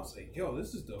cream. I was like, yo,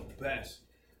 this is the best.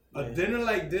 A dinner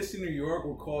like this in New York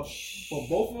would cost, for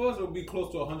both of us, it would be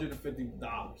close to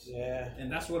 $150. Yeah.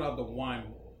 And that's without the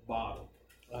wine bottle.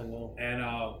 I know.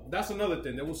 And that's another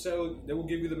thing. They will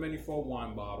give you the menu for a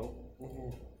wine bottle.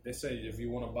 They say if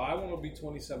you want to buy one, it'll be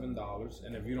 $27.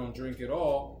 And if you don't drink it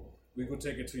all, we could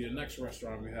take it to your next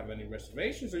restaurant if you have any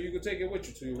reservations, or you could take it with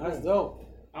you to your room. That's dope.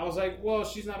 I was like, well,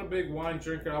 she's not a big wine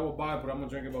drinker. I will buy it, but I'm going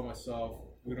to drink it by myself.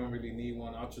 We don't really need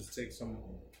one. I'll just take some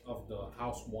of the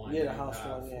house wine. Yeah, the house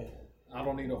wine, yeah. I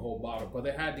don't need a whole bottle. But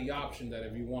they had the option that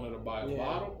if you wanted to buy a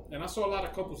bottle. And I saw a lot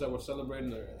of couples that were celebrating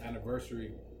their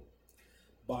anniversary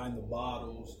buying the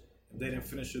bottles. If they didn't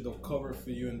finish it, they'll cover it for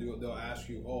you, and they'll ask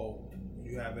you, oh,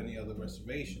 you have any other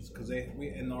reservations? Because we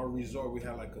in our resort, we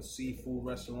had like a seafood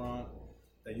restaurant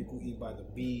that you could eat by the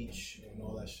beach and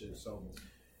all that shit. So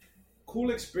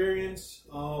cool experience.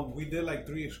 We did like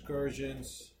 3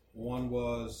 excursions. One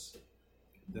was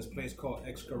this place called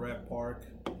Excursion Park.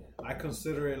 I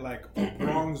consider it like a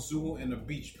Bronx Zoo and a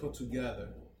beach put together.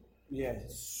 Yeah,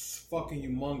 it's fucking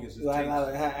humongous. It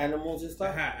had animals and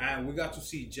stuff. And we got to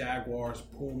see jaguars,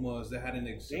 pumas. They had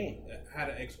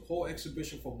a whole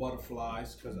exhibition for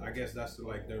butterflies, because I guess that's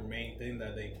like their main thing,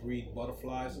 that they breed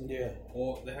butterflies. Yeah,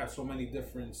 or they have so many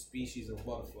different species of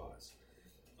butterflies.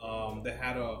 They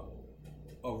had a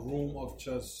room of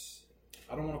just,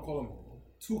 I don't want to call them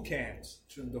toucans,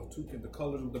 the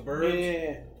colors of the birds.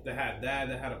 Yeah. They had that.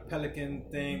 They had a pelican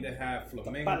thing. They had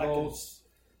flamingos.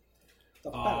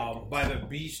 By the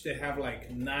beach, they have like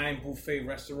 9 buffet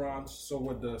restaurants. So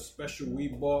with the special we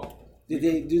bought, did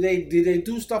they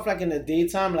do stuff like in the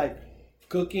daytime, like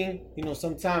cooking? You know,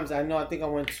 sometimes I think I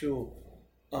went to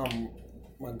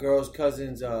my girl's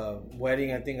cousin's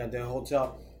wedding. I think at their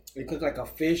hotel, they cooked like a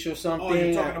fish or something. Oh,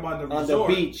 you're talking about the resort,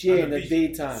 on the beach, in the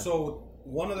daytime. So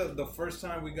one of the first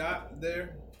time we got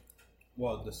there,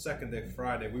 well, the second day,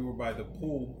 Friday, we were by the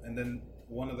pool, and then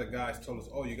one of the guys told us,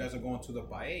 "Oh, you guys are going to the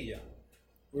paella."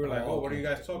 We were like, what are you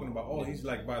guys talking about? Oh, he's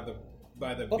like by the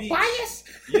beach. Bias?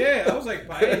 Yeah, I was like,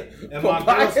 paella. And my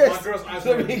girl's eyes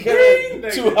were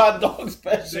like, 2 hot dogs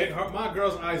special. My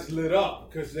girl's eyes lit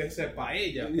up because they said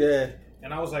paella. Yeah.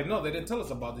 And I was like, no, they didn't tell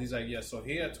us about it. He's like, yeah, so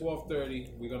here at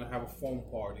 12:30, we're going to have a foam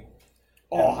party.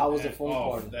 Oh, how was the foam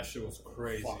party? That shit was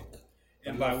crazy. Fuck.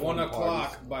 And by 1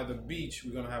 o'clock, by the beach,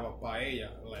 we're going to have a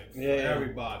paella, like, for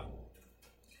everybody.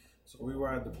 So we were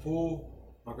at the pool.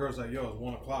 My girl's like, yo, it's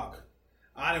 1 o'clock.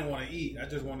 I didn't want to eat. I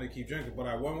just wanted to keep drinking. But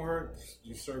I went with her.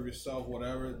 You serve yourself,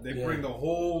 whatever. They bring the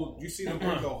whole... You see them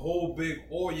bring the whole big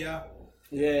olla.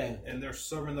 Yeah. And they're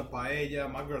serving the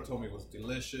paella. My girl told me it was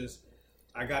delicious.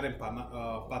 I got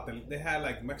they had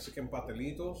like Mexican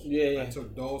patelitos. Yeah. I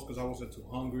took those because I wasn't too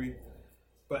hungry.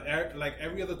 But like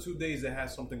every other 2 days, they had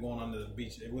something going on at the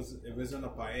beach. It wasn't a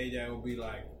paella. It would be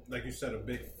like you said, a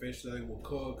big fish that they would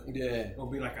cook. Yeah. It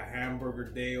would be like a hamburger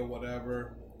day or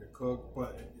whatever to cook.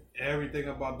 But everything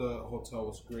about the hotel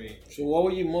was great. So what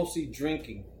were you mostly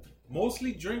drinking?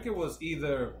 Mostly drinking was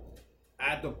either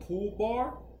at the pool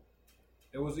bar.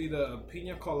 It was either a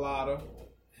pina colada,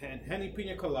 Henny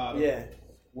pina colada. Yeah.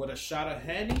 With a shot of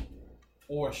Henny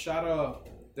or a shot of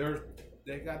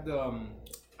they got the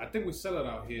I think we sell it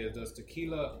out here. There's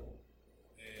tequila.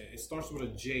 It starts with a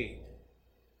J.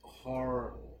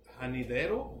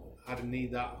 Hanidaro.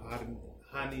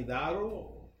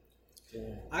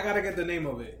 Yeah. I gotta get the name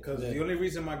of it because the only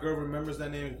reason my girl remembers that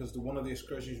name is because one of the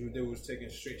excursions we did was taking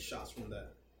straight shots from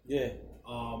that. Yeah.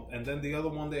 And then the other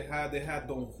one they had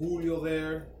Don Julio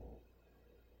there.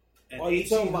 And you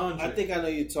talking about? I think I know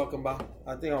you're talking about.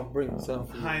 I think I'll bring some.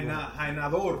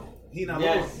 Hinador.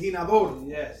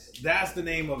 Yes. That's the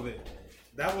name of it.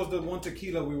 That was the one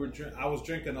tequila I was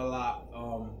drinking a lot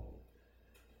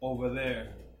over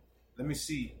there. Let me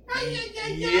see.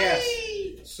 Yes.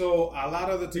 So a lot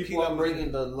of the tequila. People are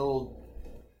bringing the little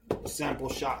sample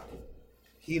shot.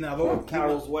 Hinador.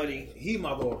 Carol's wedding.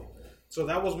 Himador. So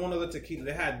that was one of the tequila.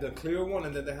 They had the clear one,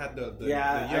 and then they had the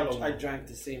yellow one. I drank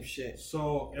the same shit.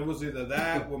 So it was either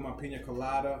that with my pina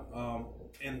colada.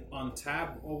 And on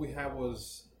tap, all we had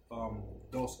was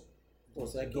Dos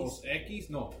Equis.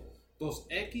 No, Dos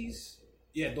Equis.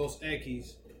 Yeah, Dos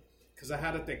Equis. because I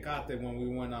had a Tecate when we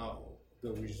went out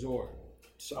the resort.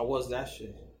 So how was that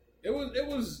shit? It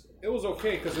was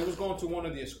okay because it was going to one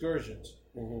of the excursions.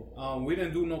 Mm-hmm. We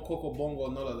didn't do no Coco Bongo,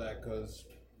 none of that, because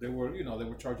they were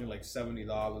charging like $70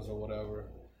 or whatever.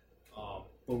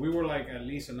 But we were like at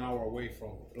least an hour away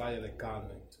from Playa del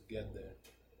Carmen to get there.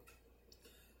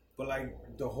 But like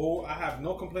I have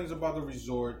no complaints about the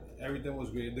resort. Everything was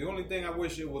great. The only thing I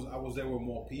wish I was there with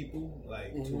more people,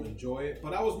 like to enjoy it.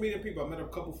 But I was meeting people. I met a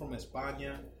couple from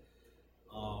España.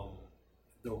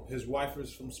 His wife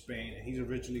is from Spain, and he's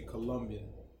originally Colombian,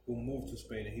 who moved to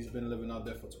Spain, and he's been living out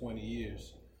there for 20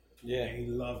 years. Yeah, and he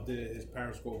loved it. His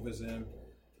parents go visit him.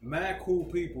 Mad cool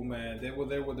people, man. They were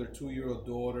there with their 2-year-old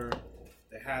daughter.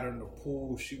 They had her in the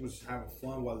pool. She was having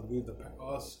fun while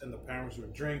us and the parents were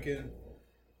drinking.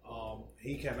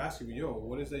 He kept asking me, yo,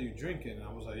 what is that you drinking? And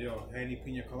I was like, yo, Henny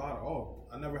Pina Colada. Oh,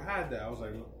 I never had that. I was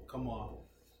like, come on.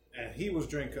 And he was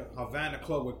drinking Havana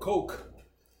Club with Coke.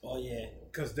 Oh, yeah.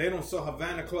 Because they don't sell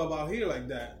Havana Club out here like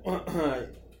that.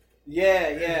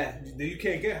 Yeah. You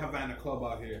can't get Havana Club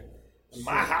out here.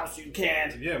 My house you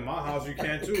can. Yeah, my house you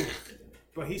can too.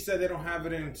 But he said they don't have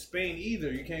it in Spain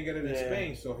either. You can't get it in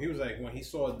Spain. So he was like, when he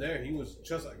saw it there, he was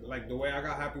just like the way I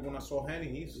got happy when I saw Henny.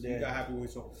 He got happy when he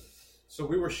saw. So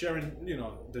we were sharing,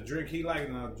 the drink he liked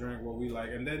and I drank what we like.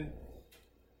 And then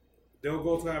they'll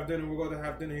go to have dinner. We'll go to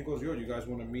have dinner. He goes, yo, you guys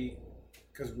want to meet?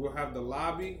 Because we'll have the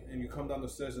lobby and you come down the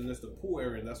stairs and there's the pool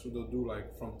area. And that's what they'll do,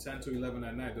 like from 10 to 11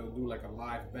 at night. They'll do like a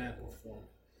live band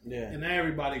performance. Yeah. And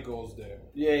everybody goes there.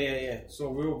 Yeah.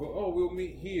 So we'll go, we'll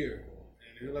meet here.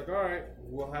 And you're like, all right,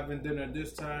 we'll have dinner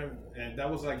this time. And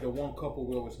that was like the one couple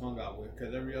we always hung out with.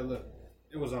 Because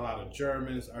it was a lot of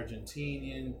Germans,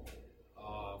 Argentinian,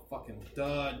 fucking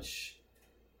Dutch,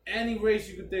 any race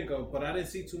you could think of. But I didn't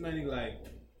see too many like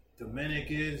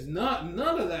Dominicans, none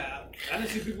of that. I didn't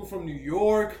see people from New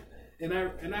York. And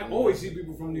I always see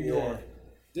people from New York.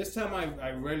 This time I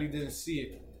really didn't see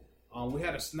it. We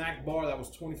had a snack bar that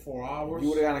was 24 hours.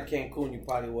 You would have gone to Cancun, you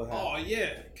probably would have. Oh,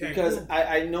 yeah. Cancun. Because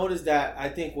I noticed that, I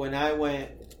think when I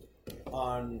went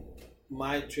on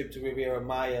my trip to Riviera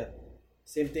Maya,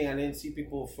 same thing, I didn't see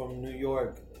people from New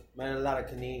York. Met a lot of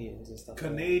Canadians and stuff.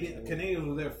 Canadians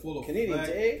were there full of Canadians,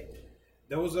 eh?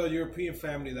 There was a European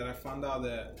family that I found out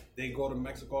that they go to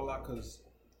Mexico a lot because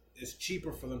it's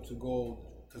cheaper for them to go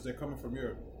because they're coming from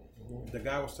Europe. Mm-hmm. The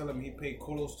guy was telling me he paid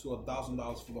close to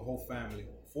 $1,000 for the whole family.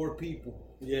 4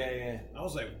 people. Yeah. I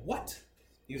was like, what?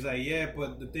 He was like, yeah,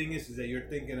 but the thing is that you're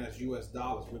thinking as US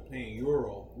dollars. We're paying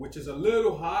euro, which is a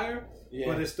little higher,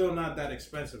 but it's still not that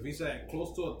expensive. He said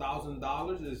close to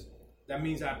 $1,000 that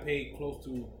means I paid close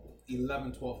to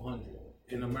 $1,100-1,200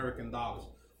 in American dollars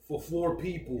for 4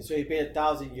 people. So he paid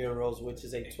 1,000 euros, which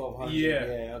is like 1,200.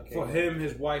 Yeah, okay. For him,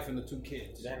 his wife, and the 2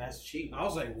 kids. Man, that's cheap. I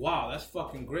was like, wow, that's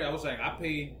fucking great. I was like, I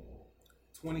paid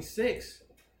 26.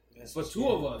 For 2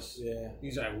 of us. Yeah.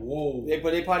 He's like, whoa. Yeah,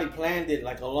 but they probably planned it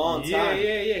like a long time.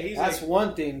 Yeah. That's like,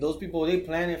 one thing. Those people, they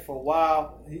plan it for a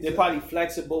while. They're probably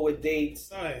flexible with dates.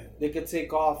 They could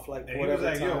take off like and whatever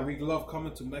he was like, time. yo, we love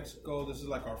coming to Mexico. This is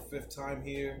like our 5th time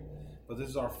here. But this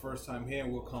is our first time here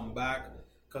and we'll come back.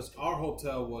 Because our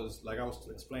hotel was, like I was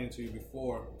explaining to you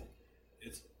before,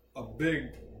 it's a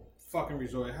big fucking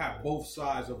resort. It had both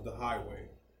sides of the highway.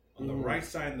 On the right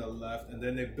side and the left. And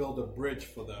then they built a bridge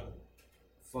for them.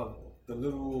 For the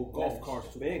little golf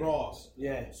carts to cross.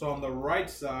 Yeah. So on the right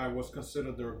side was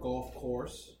considered their golf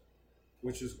course,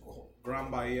 which is Gran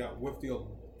Bahia, with the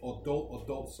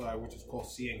adult side, which is called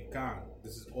Cien Can.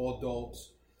 This is all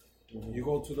adults. Mm-hmm. You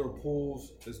go to their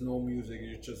pools, there's no music,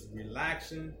 you're just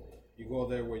relaxing. You go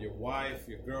there with your wife,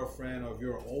 your girlfriend, or if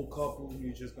you're an old couple,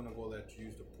 you're just going to go there to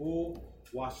use the pool,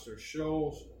 watch their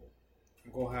shows,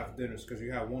 and go have dinners, because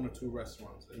you have 1 or 2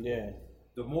 restaurants there. Yeah.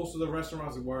 Most of the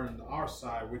restaurants were on our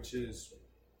side, which is,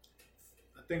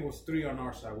 I think it was 3 on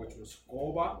our side, which was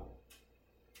Coba,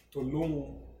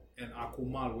 Tulum, and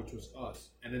Akumal, which was us.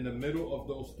 And in the middle of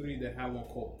those 3, they have one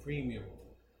called Premium,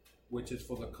 which is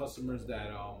for the customers that,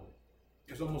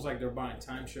 it's almost like they're buying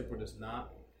timeshare, but it's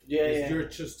not. You're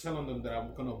just telling them that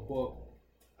I'm going to book.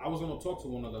 I was going to talk to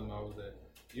one of them when I was there.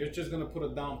 You're just going to put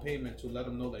a down payment to let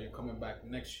them know that you're coming back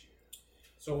next year.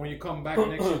 So when you come back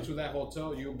next year to that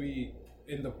hotel, you'll be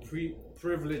in the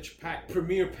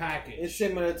premier package. It's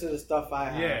similar to the stuff I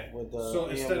have with the so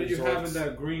instead of you having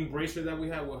that green bracelet that we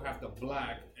have, we'll have the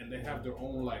black, and they have their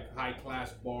own like high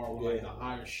class bar with like the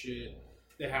higher shit.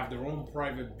 They have their own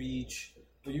private beach,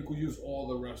 but you could use all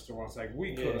the restaurants. Like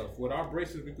we could have with our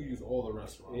bracelets, we could use all the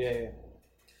restaurants.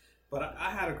 But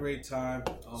I had a great time.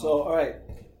 So all right.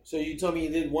 So you told me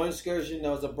you did one excursion. That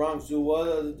was the Bronx Zoo. What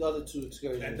are the other 2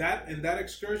 excursions? And that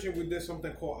excursion, we did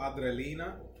something called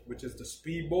Adrenalina. which is the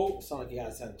speedboat. Sound like you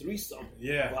had some threesome.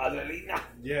 Yeah. Adrenalina.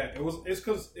 Yeah, it's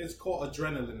because it's called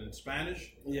adrenaline in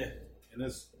Spanish. Yeah. And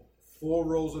it's 4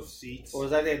 rows of seats. Or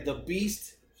is that the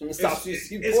Beast from the South Sea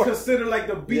Seaport? It's considered like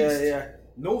the Beast. Yeah.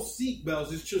 No seat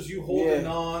belts. It's just you holding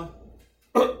on.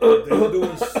 They're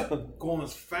going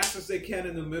as fast as they can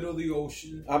in the middle of the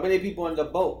ocean. How many people in the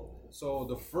boat? So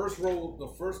the first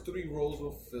 3 rows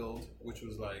were filled, which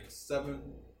was like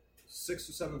 6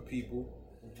 or 7 people.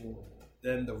 Mm-hmm.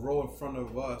 Then the row in front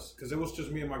of us, because it was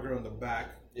just me and my girl in the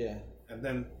back. Yeah. And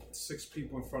then 6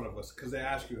 people in front of us, because they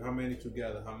ask you how many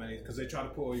together, because they try to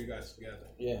put all you guys together.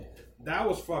 Yeah. That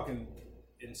was fucking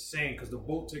insane, because the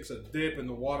boat takes a dip and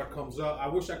the water comes up. I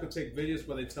wish I could take videos,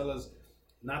 but they tell us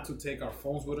not to take our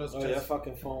phones with us. Oh, your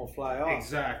fucking phone will fly off.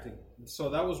 Exactly. So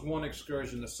that was one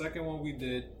excursion. The second one we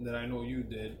did, that I know you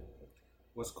did,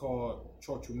 was called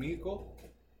Chochumilco,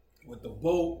 with the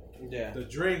boat, the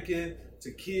drinking,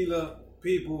 tequila.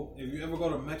 People, if you ever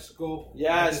go to Mexico,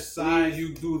 decide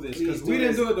you do this, because we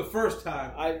didn't do it the first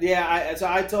time. So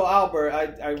I told Albert,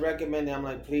 I recommend it. I'm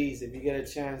like, please, if you get a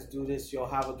chance, do this. You'll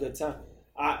have a good time.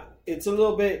 It's a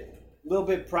little bit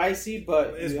pricey,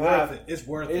 but it's worth it. It's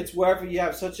worth it. It's worth it. You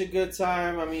have such a good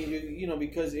time. I mean, you know,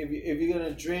 because if you're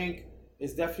gonna drink,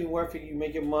 it's definitely worth it. You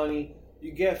make your money,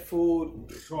 you get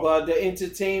food, but the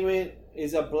entertainment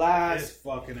is a blast. It's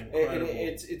fucking incredible.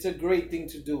 It's a great thing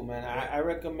to do, man. I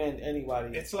recommend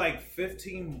anybody. It's like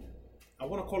 15. I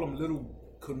want to call them little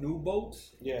canoe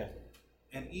boats. Yeah.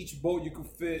 And each boat you could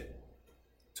fit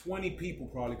 20 people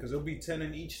probably, because there'll be 10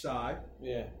 on each side.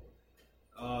 Yeah.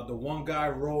 The one guy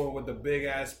rowing with the big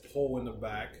ass pole in the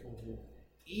back. Mm-hmm.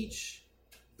 Each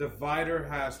divider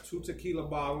has 2 tequila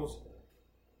bottles.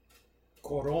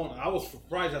 Corona. I was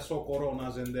surprised I saw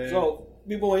Coronas in there. So,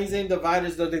 people, when he's saying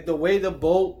dividers, the way the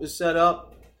boat is set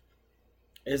up,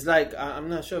 it's like, I'm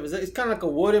not sure. It's kind of like a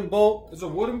wooden boat. It's a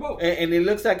wooden boat. And it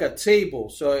looks like a table.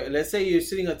 So, let's say you're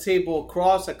sitting a table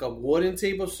across, like a wooden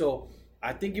table. So,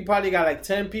 I think you probably got like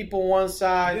 10 people one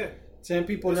side, 10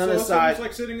 people on the other side. It's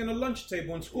like sitting in a lunch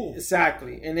table in school.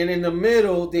 Exactly. And then in the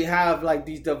middle, they have like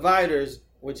these dividers,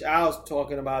 which I was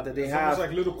talking about, that it's have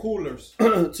like little coolers.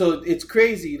 So it's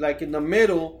crazy. Like in the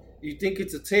middle, you think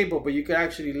it's a table, but you can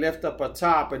actually lift up a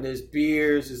top, and there's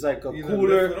beers. It's like a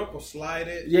cooler. Lift it up or slide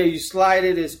it. Yeah, you slide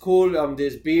it. It's cool.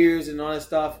 There's beers and all that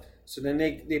stuff. So then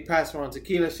they pass around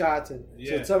tequila shots, and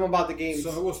so tell them about the games.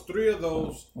 So it was 3 of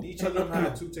those. Each of them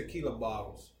had 2 tequila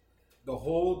bottles. The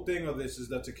whole thing of this is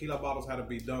that tequila bottles had to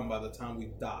be done by the time we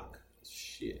dock.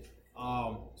 Shit.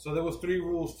 So there was 3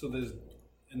 rules to this.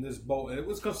 In this boat, it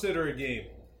was considered a game.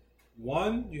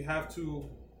 1, you have to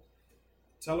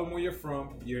tell them where you're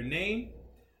from, your name,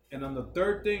 and on the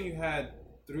third thing, you had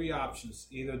 3 options: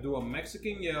 either do a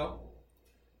Mexican yell,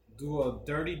 do a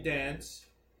dirty dance,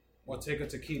 or take a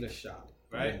tequila shot.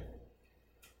 Right? Mm-hmm.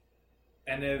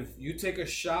 And if you take a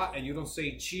shot and you don't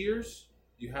say cheers,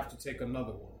 you have to take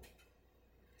another one.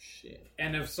 Shit.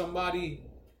 And if somebody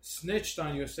snitched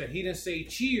on you and said he didn't say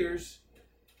cheers,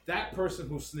 that person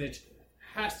who snitched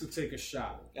has to take a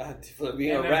shot. And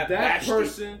if that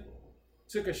person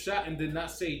took a shot and did not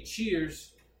say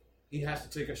cheers, he has to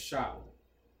take a shot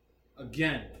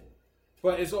again.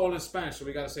 But it's all in Spanish, so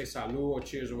we gotta say salud or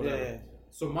cheers or whatever. Yeah.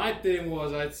 So my thing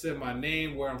was, I said my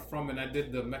name, where I'm from, and I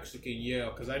did the Mexican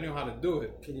yell because I knew how to do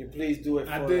it. Can you please do it?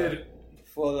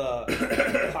 For the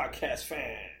podcast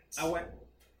fans. I went.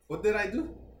 What did I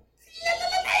do?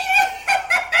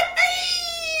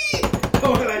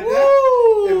 Like that.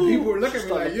 And people were looking at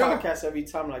me like, yo, podcast every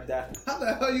time like that. How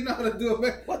the hell you know how to do it,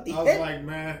 man? What the I was like,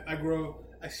 man,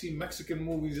 I see Mexican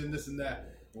movies and this and that.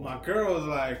 My girl was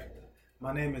like,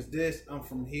 my name is this, I'm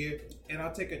from here, and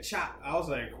I'll take a shot. I was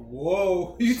like,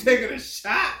 whoa, you taking a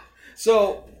shot?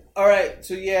 So, all right,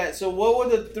 so what were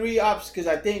the 3 options? Because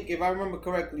I think, if I remember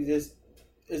correctly, was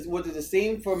it the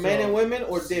same for men and women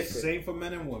or different? Same for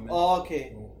men and women. Oh,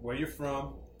 okay. Where you're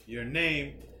from, your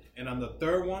name. And on the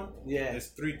third one, there's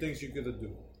 3 things you gotta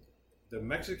do: the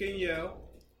Mexican yell,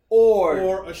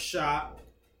 or a shot,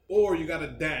 or you gotta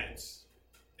dance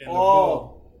in the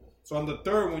boat. So on the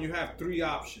third one, you have 3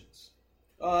 options.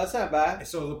 Oh, that's not bad.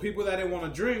 So the people that didn't want to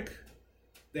drink,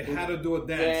 they had to do a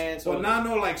dance. But not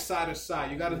like side to side.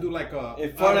 You gotta do like a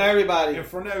in front of everybody. In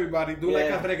front of everybody, do like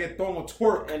a reggaeton or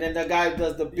twerk. And then the guy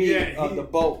does the beat of the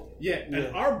boat. Yeah,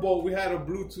 and our boat, we had a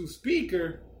Bluetooth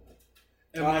speaker.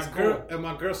 And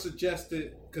my girl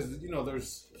suggested, because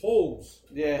there's holes,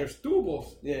 there's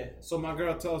tubos, So my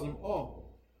girl tells him, "Oh,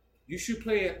 you should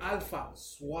play it alfa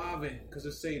suave, because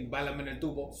it's saying bailame en el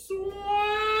tubo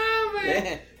suave."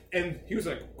 Yeah. And he was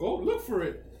like, "Go look for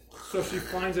it." So she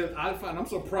finds it alpha, and I'm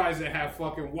surprised they have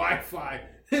fucking Wi-Fi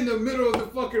in the middle of the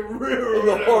fucking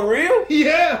river. For real?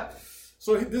 Yeah.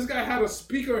 So this guy had a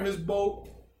speaker in his boat.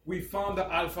 We found the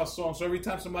Alpha song. So every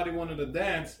time somebody wanted to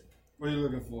dance, what are you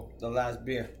looking for? The last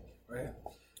beer. Right.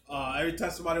 Every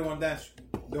time somebody want to dance,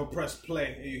 they'll press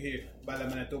play and you hear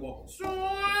Bailame en el tubo.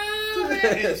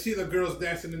 And you see the girls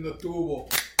dancing in the tubo,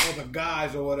 or the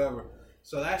guys or whatever.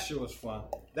 So that shit was fun.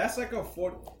 That's like a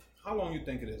 40. How long you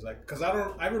think it is? Like, cause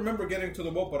I remember getting to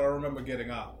the boat, but I don't remember getting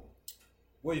out.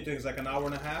 What do you think? It's like an hour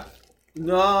and a half?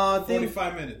 No, I think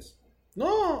 45 minutes.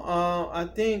 No, I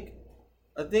think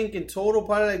in total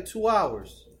probably like 2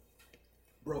 hours.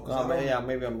 Bro, maybe I'm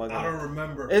bugging. I don't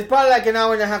remember. It's probably like an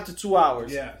hour and a half to 2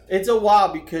 hours. Yeah. It's a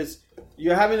while because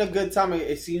you're having a good time.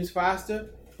 It seems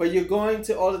faster, but you're going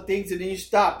to all the things and then you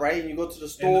stop, right? And you go to the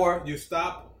store. You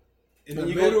stop. In the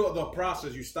middle of the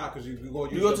process, you stop because you go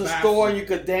to the store and you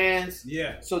could dance.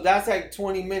 Yeah. So that's like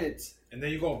 20 minutes. And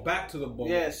then you go back to the boat.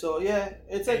 Yeah, so yeah,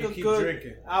 it's like a good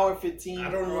drinking. Hour 15. I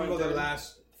don't remember the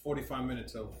last 45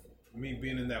 minutes of me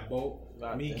being in that boat.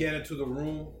 Getting to the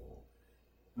room.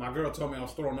 My girl told me I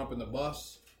was throwing up in the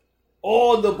bus.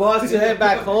 Oh, the bus to head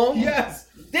back home? Yes.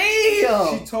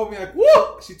 Damn. She told me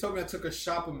I took a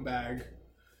shopping bag.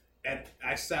 And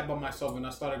I sat by myself and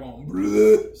I started going.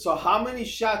 Bleh. So how many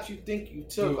shots you think you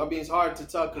took? Dude, I mean, it's hard to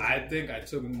tell. I think I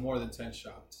took more than 10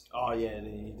 shots. Oh yeah,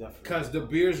 then you definitely. Because the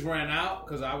beers ran out.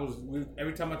 Because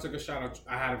every time I took a shot,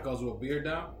 I had to guzzle a beer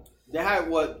down. They had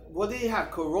what? What did they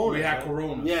have? Coronas. We had right?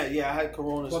 Coronas. Yeah, I had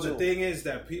Coronas But too. the thing is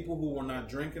that people who were not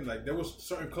drinking, like there was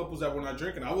certain couples that were not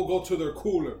drinking. I would go to their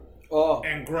cooler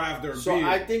and grab their beer. So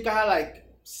I think I had like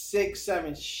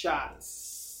 6-7 shots.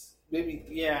 Maybe,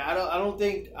 yeah. I don't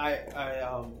think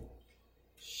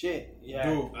shit. Yeah,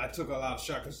 dude, I took a lot of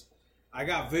shots. 'Cause I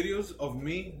got videos of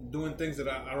me doing things that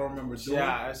I don't remember doing.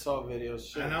 Yeah, I saw videos.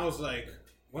 Shit. And I was like,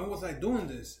 when was I doing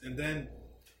this? And then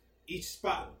each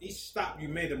stop you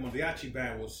made, the mariachi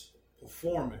band was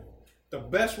performing. The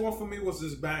best one for me was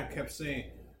this band kept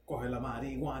saying, "Coge la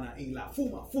marihuana y la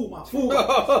fuma, fuma, fuma."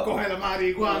 Coge la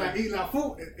marihuana y la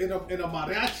fuma in a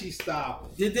mariachi style.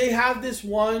 Did they have this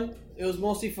one? It was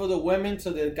mostly for the women.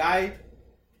 So the guy,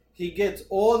 he gets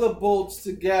all the boats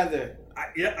together.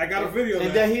 I got a video.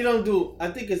 And then he don't do. I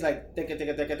think it's like and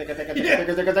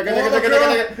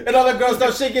all the girls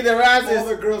start shaking their asses. All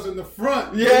the girls in the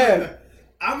front. Yeah.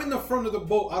 I'm in the front of the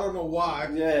boat. I don't know why.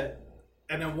 Yeah.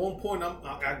 And at one point,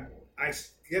 I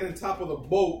get on top of the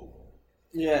boat.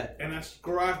 Yeah. And I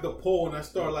grab the pole and I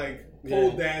start like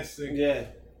pole dancing. Yeah.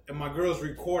 And my girl's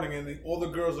recording and all the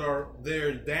girls are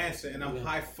there dancing and I'm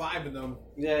high-fiving them.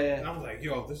 Yeah. And I'm like,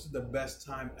 yo, this is the best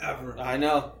time ever. I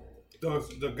know.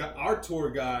 The guy, our tour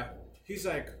guy, he's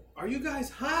like, are you guys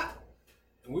hot?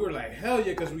 And we were like, hell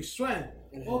yeah, because we swam.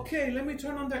 Mm-hmm. Okay, let me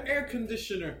turn on the air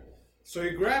conditioner. So he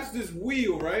grabs this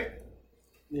wheel, right?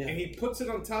 Yeah. And he puts it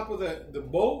on top of the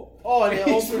boat. Oh, and he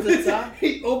opens the top?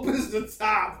 He opens the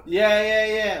top.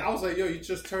 Yeah. I was like, yo, you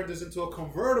just turned this into a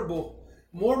convertible.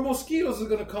 More mosquitoes are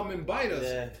going to come and bite us.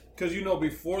 Yeah. Because, you know,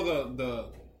 before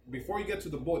before you get to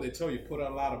the boat, they tell you put a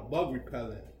lot of bug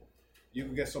repellent. You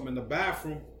can get some in the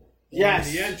bathroom. Yes.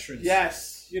 In the entrance.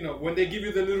 Yes. You know, when they give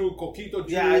you the little coquito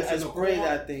juice. Yeah, I spray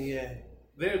that thing, yeah.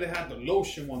 There they had the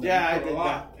lotion one. Yeah, I did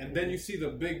that. And then you see the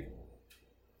big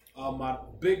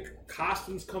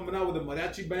costumes coming out with the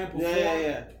mariachi band perform.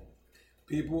 Yeah.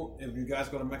 People, if you guys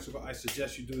go to Mexico, I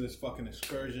suggest you do this fucking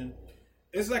excursion.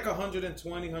 It's like $120,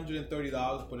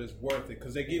 $130, but it's worth it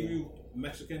because they give you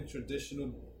Mexican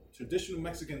traditional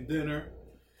Mexican dinner.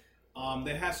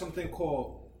 They have something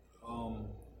called.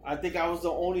 I think I was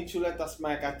the only chuleta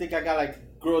smack. I think I got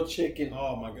like grilled chicken.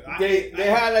 Oh my god! They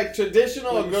had like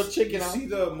traditional or grilled chicken. You see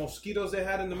the mosquitoes they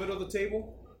had in the middle of the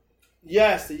table?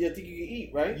 Yes, I think you can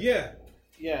eat, right?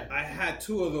 Yeah. I had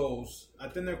 2 of those. I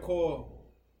think they're called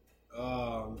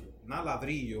not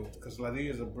ladrillo because ladrillo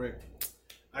is a brick.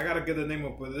 I gotta get the name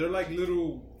up, but they're like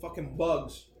little fucking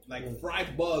bugs, like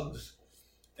fried bugs.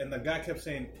 And the guy kept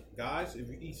saying, guys, if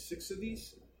you eat 6 of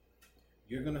these,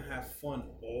 you're gonna have fun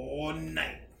all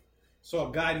night. So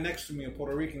a guy next to me, a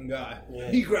Puerto Rican guy,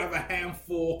 he grabbed a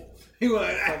handful. He was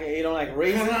like, fucking ate on like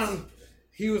raisins.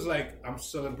 He was like, I'm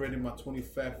celebrating my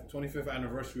 25th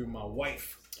anniversary with my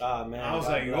wife. Ah, man. I was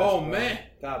like, oh, man.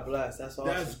 God bless. That's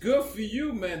awesome. That's good for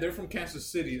you, man. They're from Kansas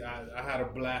City. I had a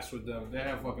blast with them. They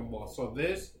have fucking balls. So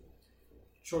this,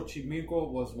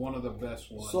 Xochimilco, was one of the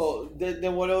best ones. So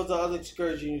then what was the other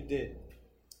excursion you did?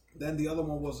 Then the other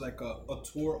one was like a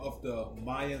tour of the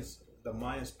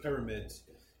Mayans pyramids,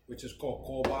 which is called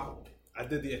Coba. I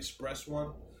did the express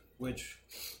one, which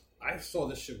I saw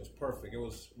this shit was perfect. It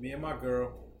was me and my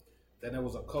girl. Then there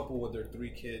was a couple with their 3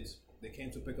 kids. They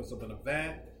came to pick us up in a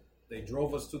van. They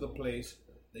drove us to the place.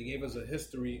 they gave us a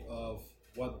history of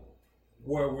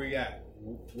where we're at,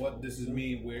 what this is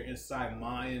mean. We're inside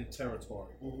Mayan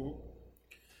territory.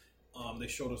 They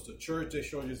showed us the church. They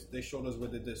showed us where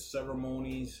they did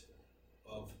ceremonies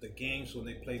of the games when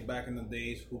they played back in the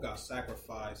days, who got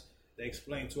sacrificed. They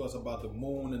explained to us about the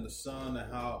moon and the sun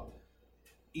and how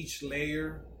each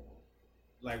layer,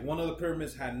 like one of the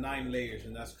pyramids had 9 layers,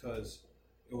 and that's because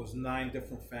it was 9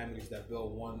 different families that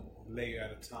built one layer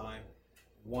at a time.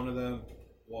 One of them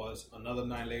was another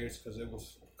 9 layers because it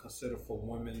was considered for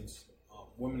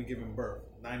women giving birth,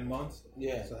 9 months.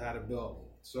 Yeah. So they had to build.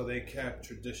 So they kept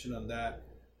tradition on that.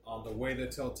 The way they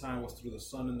tell time was through the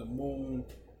sun and the moon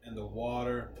and the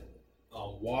water.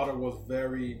 Water was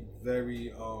very,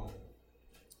 very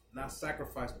not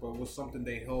sacrificed, but it was something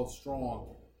they held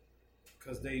strong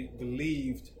because they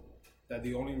believed that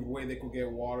the only way they could get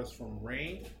water is from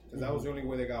rain, because that was the only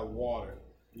way they got water.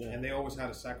 Yeah. And they always had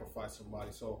to sacrifice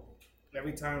somebody. So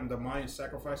every time the Mayans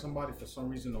sacrificed somebody, for some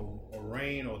reason a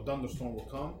rain or a thunderstorm would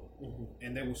come,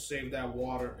 and they would save that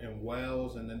water in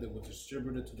wells, and then they would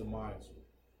distribute it to the Mayans.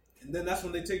 And then that's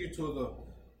when they take you to the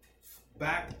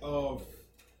back of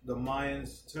the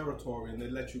Mayans' territory, and they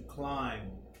let you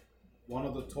climb one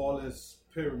of the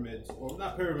tallest pyramids, or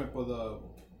not pyramid, but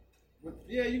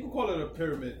you could call it a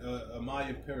pyramid, a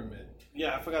Mayan pyramid.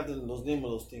 Yeah, I forgot those name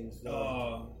of those things.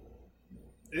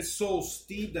 It's so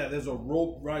steep that there's a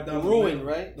rope right down the ruin,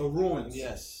 right? The ruins.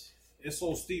 Yes. It's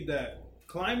so steep that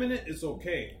climbing it is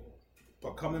okay,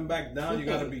 but coming back down, you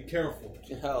got to be careful.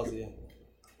 Hell yeah.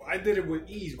 I did it with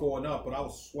ease going up, but I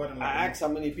was sweating. Like I asked how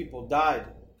many people died.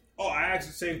 Oh, I asked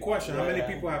the same question. How many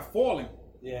people have fallen?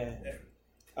 Yeah.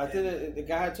 I think the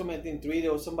guy had told me, I think 3.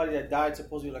 There was somebody that died,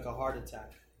 supposedly like a heart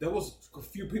attack. There was a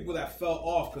few people that fell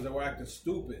off because they were acting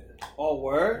stupid. Oh,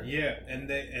 word? Yeah, and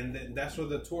that's what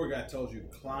the tour guide tells you: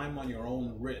 climb on your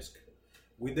own risk.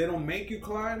 They don't make you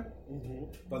climb,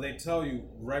 but they tell you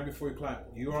right before you climb,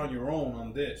 you're on your own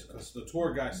on this, because the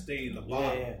tour guide stayed in the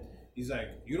bottom. Yeah. He's like,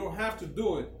 you don't have to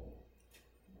do it,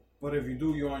 but if you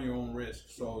do, you're on your own risk.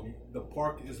 So the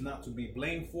park is not to be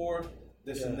blamed for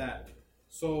this and that.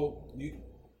 So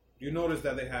you notice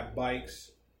that they have bikes.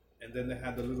 And then they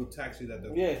had the little taxi that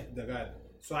the guy.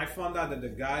 So I found out that the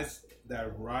guys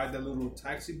that ride the little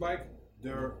taxi bike,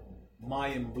 they're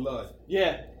Mayan blood.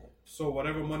 Yeah. So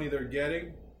whatever money they're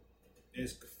getting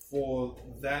is for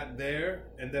that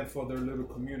there, and then for their little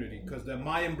community, because the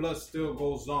Mayan blood still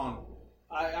goes on.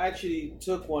 I actually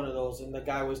took one of those, and the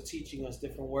guy was teaching us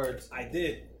different words. I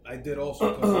did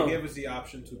also, because he gave us the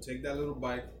option to take that little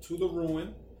bike to the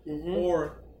ruin,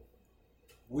 or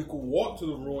we could walk to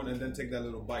the ruin and then take that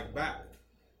little bike back.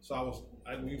 So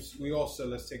we all said,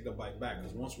 let's take the bike back,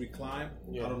 because once we climb,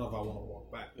 I don't know if I want to walk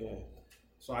back. Yeah.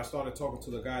 So I started talking to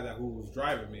the guy who was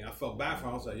driving me. I felt bad for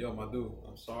him. I was like, yo, my dude,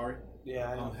 I'm sorry. Yeah,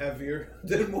 I'm heavier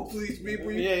than most of these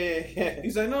people. Yeah.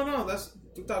 He's like, no, that's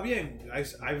está bien.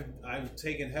 I've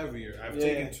taken heavier. I've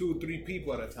taken 2-3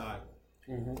 people at a time.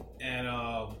 And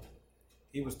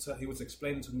he was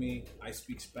explaining to me, I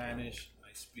speak Spanish.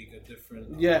 I speak a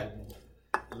different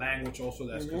language also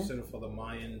that's considered for the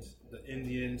Mayans, the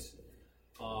Indians,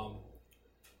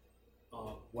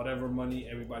 whatever money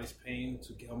everybody's paying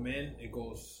to come in,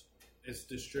 it's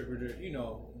distributed,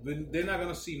 they're not going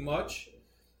to see much,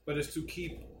 but it's to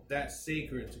keep that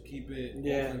sacred, to keep it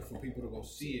open for people to go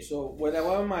see it. So when I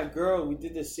went with my girl, we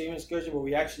did the same excursion, but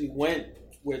we actually went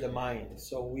where the Mayans.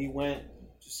 So we went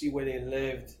to see where they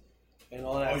lived. And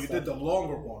all that. Oh, you did the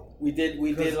longer one. We did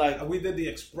the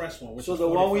express one. Which so the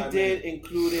one we did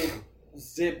included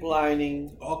zip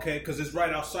lining. Okay, because it's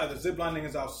right outside. The zip lining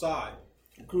is outside.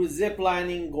 Included zip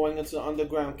lining, going into the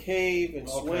underground cave and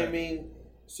swimming.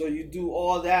 So you do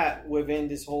all that within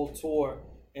this whole tour,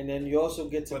 and then you also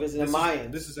get to visit the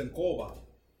Mayans. This is in Coba.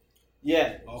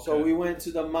 Yeah. Okay. So we went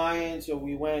to the Mayans. So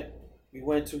we went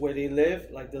to where they live,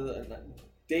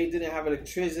 They didn't have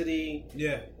electricity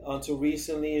until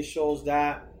recently. It shows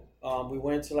that. We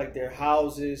went to their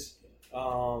houses.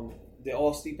 They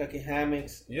all sleep in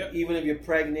hammocks, even if you're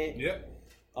pregnant.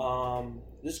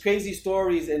 Just crazy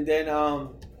stories. And then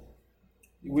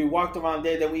we walked around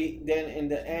there. Then in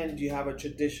the end, you have a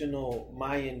traditional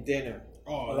Mayan dinner,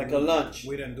 a lunch.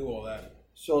 We didn't do all that.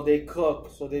 So they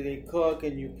cook. So they cook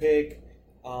and you pick.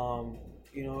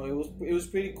 It was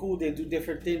pretty cool. They do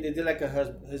different things. They did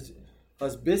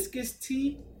hibiscus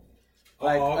tea,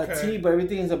 a tea, but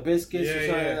everything is hibiscus or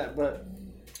something like that. But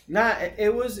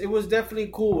it was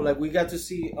definitely cool. We got to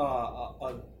see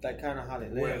kind of how they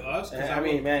live.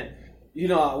 Man,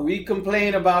 we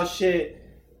complain about shit.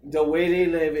 The way they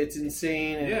live, it's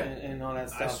insane and all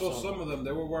that stuff. I saw some of them.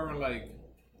 They were wearing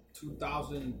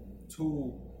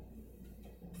 2002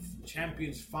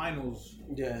 Champions Finals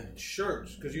Yeah.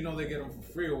 shirts because you know they get them for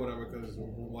free or whatever because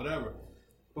whatever.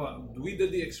 But we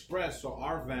did the express, so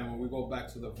our van, when we go back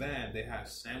to the van, they had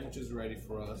sandwiches ready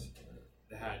for us.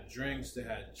 They had drinks, they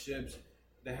had chips.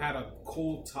 They had a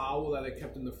cold towel that they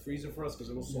kept in the freezer for us because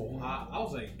it was so hot. I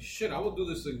was like, shit, I will do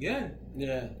this again.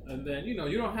 Yeah. And then, you know,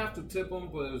 you don't have to tip them,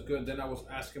 but it was good. Then I was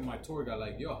asking my tour guide,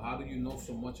 like, yo, how do you know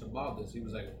so much about this? He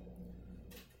was like,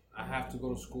 I have to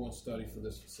go to school and study for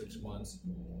this for 6 months.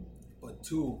 But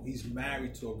 2, he's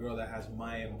married to a girl that has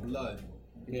Mayan blood.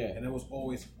 Yeah. And it was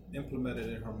always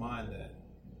implemented in her mind that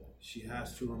she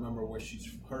has to remember where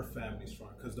her family's from.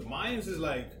 Because the Mayans is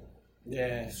like,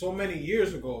 so many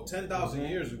years ago, 10,000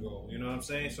 years ago. You know what I'm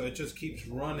saying? So it just keeps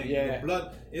running. Yeah. The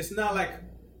blood. It's not like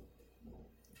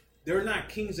they're not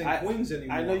kings and queens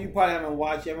anymore. I know you probably haven't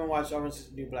watched Orange is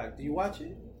the New Black. Do you watch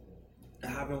it? I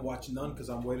haven't watched none because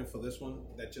I'm waiting for this one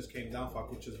that just came down. I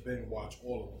could just binge watch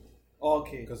all of them.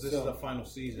 Okay. Because this is the final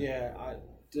season. Yeah.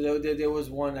 There was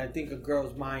one, I think a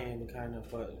girl's Mayan kind of,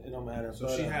 but it don't matter.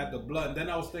 So she had the blood. And then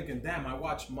I was thinking, damn, I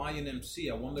watched Mayan MC.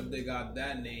 I wonder if they got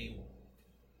that name.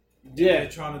 Yeah. They're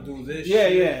trying to do this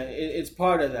shit. Yeah. It's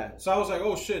part of that. So I was like,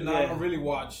 oh shit, now I don't really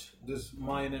watch this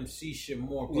Mayan MC shit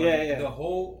more. But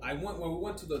when we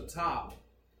went to the top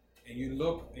and you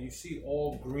look and you see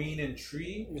all green and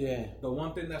tree, the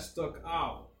one thing that stuck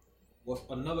out was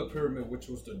another pyramid, which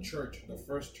was the church, the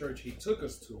first church he took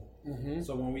us to.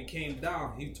 So when we came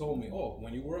down, he told me, oh,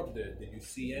 when you were up there, did you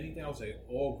see anything? I was like,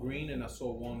 all green, and I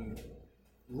saw one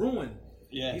ruin.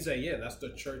 Yeah. He's like, yeah, that's the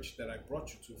church that I brought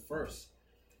you to first.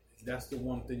 That's the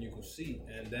one thing you could see.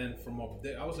 And then from up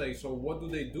there, I was like, so what do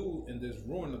they do in this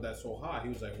ruin that's so high? He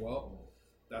was like, well,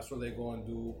 that's what they go and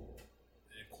do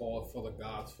and call for the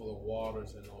gods, for the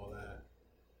waters and all that.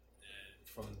 And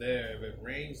from there, if it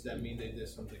rains, that means they did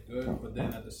something good. But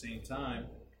then at the same time,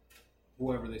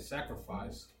 whoever they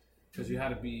sacrifice, because you had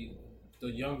to be the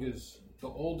youngest, the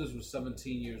oldest was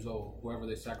 17 years old, whoever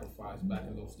they sacrificed back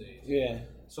in those days. Yeah.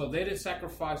 So they didn't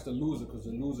sacrifice the loser because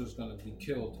the loser's going to be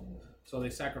killed. So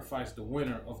they sacrificed the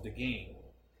winner of the game.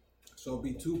 So it'll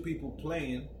be 2 people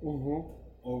playing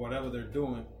or whatever they're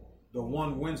doing. The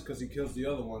one wins because he kills the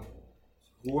other one.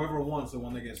 Whoever wins, the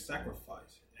one that gets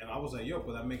sacrificed. And I was like, yo,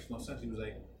 but that makes no sense. He was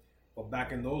like, but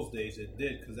back in those days it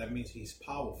did because that means he's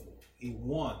powerful. He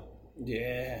won.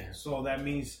 Yeah. So that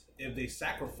means if they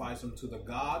sacrifice him to the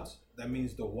gods, that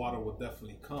means the water will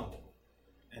definitely come.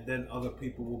 And then other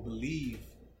people will believe,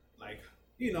 like,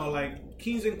 you know, like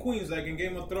kings and queens, like in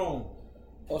Game of Thrones.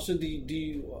 Also, do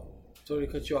you sorry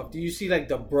to cut you off. Do you see like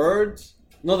the birds?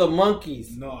 No, the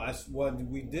monkeys. No, what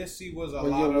we did see was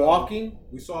when you're walking.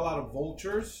 We saw a lot of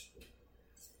vultures,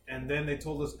 and then they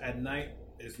told us at night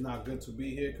it's not good to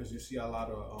be here because you see a lot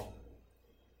of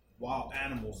wild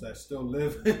animals that still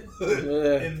live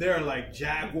in there, like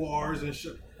jaguars and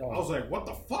shit. I was like, what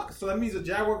the fuck? So that means a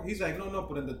jaguar? He's like, no,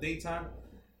 but in the daytime,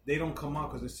 they don't come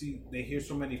out because they hear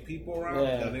so many people around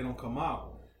that they don't come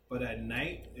out. But at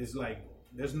night, it's like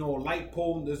there's no light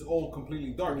pole. It's all completely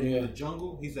dark. In the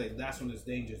jungle, he's like, that's when it's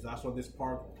dangerous. That's why this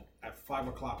park at 5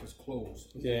 o'clock is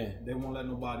closed. Yeah, they won't let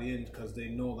nobody in because they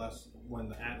know that's when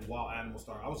the wild animals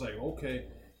start. I was like, okay.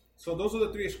 So those are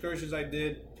the 3 excursions I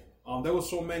did. There were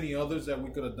so many others that we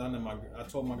could have done. I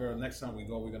told my girl next time we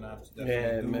go, we're gonna have to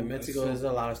definitely do. Mexico has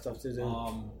a lot of stuff to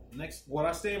do. Next, would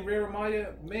I stay in Riviera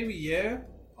Maya? Maybe, yeah.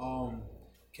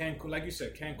 Cancun, like you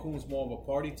said, Cancun's more of a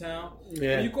party town.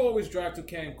 Yeah, but you can always drive to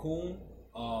Cancun.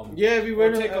 If you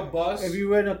rent take a bus. If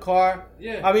you rent a car.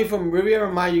 Yeah. I mean, from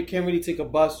Riviera Maya, you can't really take a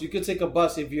bus. You could take a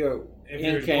bus if you're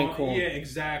in Cancun. Yeah,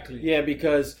 exactly. Yeah,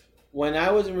 because when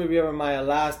I was in Riviera Maya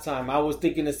last time, I was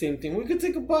thinking the same thing. We could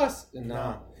take a bus.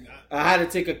 No. I had to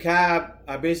take a cab.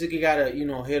 I basically got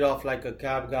to, hit off like a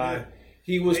cab guy. Yeah.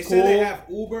 He was cool. They say they have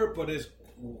Uber, but it's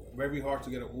very hard to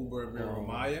get an Uber in Riviera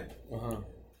Maya.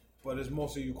 But it's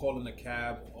mostly you calling a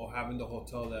cab or having the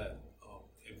hotel that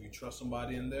if you trust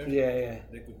somebody in there,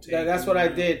 they could take that's what I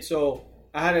did. So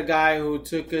I had a guy who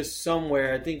took us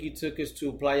somewhere. I think he took us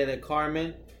to Playa del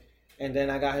Carmen, and then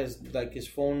I got his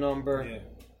phone number.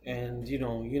 Yeah. And he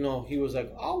was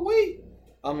like, "Oh wait,"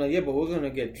 I'm like, "Yeah, but we're gonna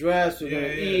get dressed. We're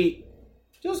gonna eat.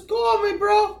 Just call me,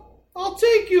 bro. I'll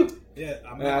take you." Yeah,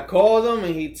 I called him,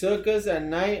 and he took us at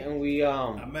night, and we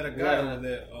I met a guy over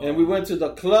there, and we went to the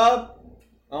club.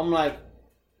 I'm like,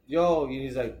 "Yo,"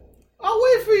 he's like, "I'll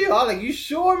wait for you." I was like, "You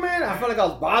sure, man?" I felt like I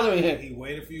was bothering him. He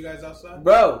waited for you guys outside,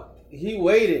 bro. He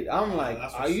waited. I'm like,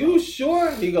 "Are you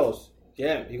sure?" He goes,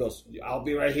 "Yeah." He goes, "I'll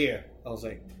be right here." I was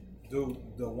like, dude,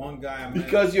 the one guy I met,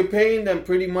 because you're paying them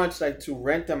pretty much like to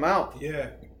rent them out.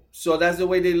 Yeah. So that's the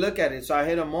way they look at it. So I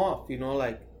hit him off,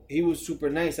 like he was super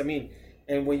nice. I mean,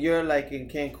 and when you're like in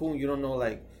Cancun, you don't know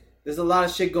like there's a lot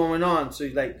of shit going on. So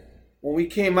like when we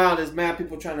came out, there's mad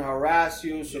people trying to harass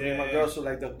you. So me and my girl. So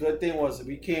like the good thing was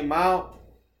we came out.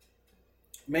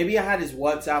 Maybe I had his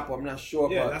WhatsApp, or I'm not sure.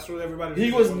 Yeah, but that's what everybody.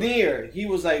 He was near. He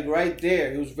was like right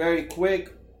there. He was very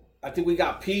quick. I think we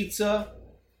got pizza,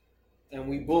 and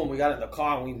we got in the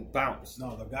car and we bounced.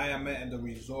 No, the guy I met at the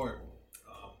resort,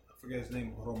 I forget his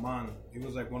name, Roman. He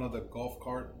was like one of the golf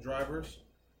cart drivers,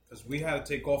 because we had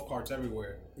to take golf carts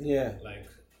everywhere. Yeah, like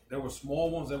there were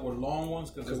small ones, there were long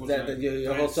ones, because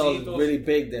your hotel was really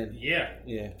big then.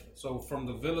 Yeah. So from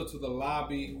the villa to the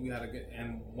lobby, we had to get.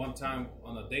 And one time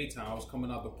on the daytime, I was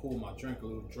coming out the pool, my drink a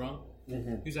little drunk.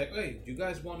 Mm-hmm. He's like, "Hey, do you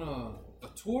guys want a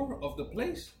tour of the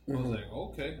place?" Mm-hmm. I was like,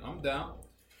 "Okay, I'm down."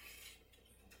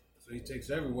 So he takes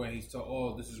everywhere. He's told,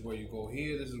 "Oh, this is where you go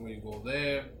here. This is where you go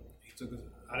there." He took us.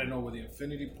 I didn't know where the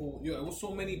infinity pool. Yeah, it was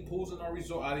so many pools in our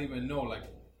resort. I didn't even know. Like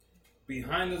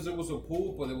behind us, there was a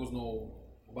pool, but there was no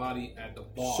body at the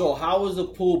bar. So how was the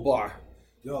pool bar?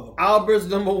 Yo, Albert's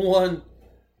number one.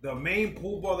 The main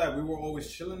pool bar that we were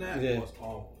always chilling at was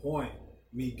on point.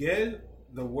 Miguel,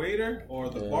 the waiter or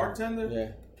the bartender.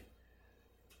 Yeah.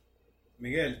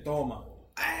 Miguel, toma.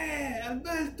 Hey,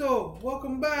 Alberto,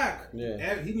 welcome back.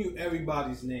 Yeah. He knew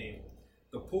everybody's name.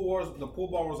 The pool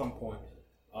bar was on point.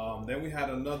 Then we had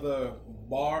another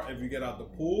bar. If you get out the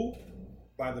pool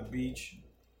by the beach,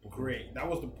 great. That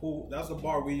was the pool. That's the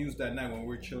bar we used that night when we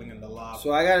were chilling in the lobby.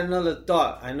 So I got another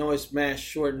thought. I know it's man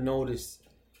short notice,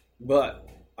 but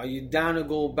are you down to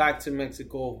go back to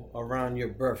Mexico around your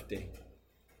birthday?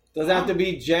 Does it have to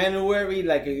be January?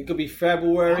 Like it could be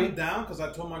February. I'm down because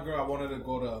I told my girl I wanted to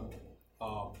go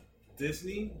to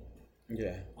Disney.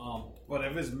 Yeah. But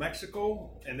if it's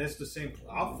Mexico and it's the same,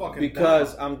 I'll fucking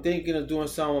because down. I'm thinking of doing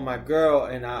something with my girl,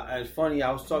 and it's funny.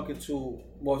 I was talking to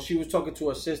she was talking to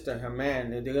her sister, her man.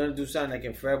 They're gonna do something like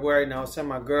in February. And I was telling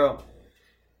my girl,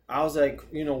 I was like,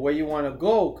 where you want to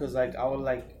go? Because like I would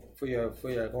like for your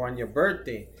on your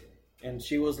birthday, and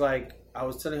she was like, I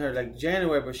was telling her like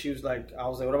January, but she was like, I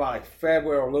was like, what about like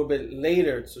February or a little bit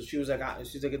later? So she was like,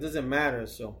 it doesn't matter.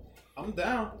 So I'm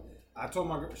down. I told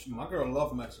my girl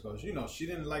loved Mexico. She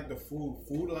didn't like the food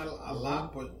a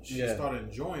lot, but she started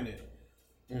enjoying it.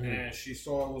 Mm-hmm. And she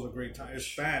saw it was a great time. It's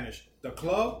Spanish. The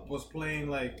club was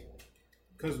playing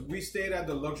because we stayed at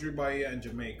the Luxury Bahia in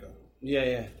Jamaica.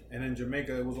 Yeah. And in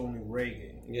Jamaica, it was only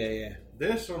reggae. Yeah.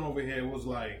 This one over here was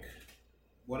like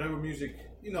whatever music,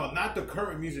 not the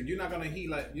current music. You're not gonna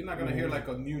hear like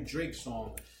a new Drake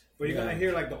song. But you're gonna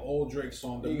hear like the old Drake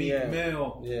song, the Meek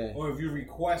Mill, or if you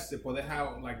request it, but they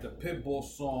have like the Pitbull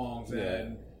songs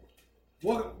and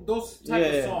those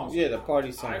type of songs. Yeah, the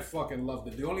party songs. I fucking loved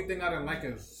it. The only thing I didn't like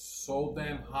is so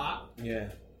damn hot. Yeah.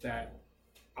 That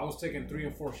I was taking 3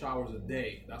 and 4 showers a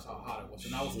day. That's how hot it was,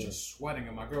 and I was just sweating.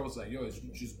 And my girl was like, "Yo, it's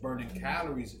just burning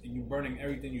calories, and you burning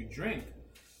everything you drink."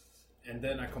 And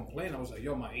then I complained. I was like,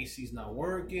 "Yo, my AC's not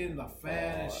working, the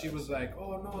fan." And she was like,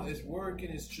 "Oh no, it's working.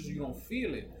 It's just you don't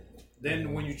feel it."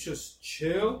 Then when you just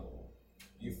chill,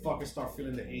 you fucking start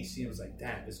feeling the AC. And it's like,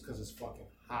 damn, it's because it's fucking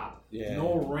hot. Yeah.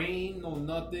 No rain, no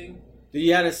nothing.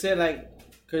 You had to say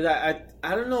because I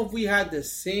don't know if we had the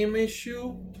same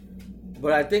issue,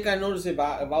 but I think I noticed if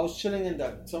I was chilling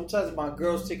sometimes my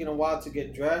girl's taking a while to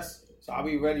get dressed, so I'll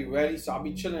be ready. So I'll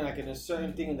be chilling like in a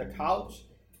certain thing in the couch,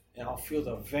 and I'll feel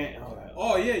the vent. Like,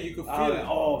 oh yeah, you could feel it.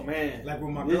 Oh man, like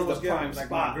when my girl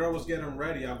was getting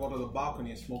ready, I go to the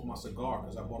balcony and smoke my cigar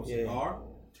because I bought a cigar,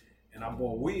 and I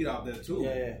bought weed out there too.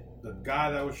 Yeah. The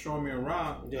guy that was showing me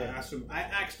around, I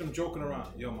asked him joking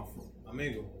around, "Yo, my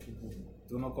amigo,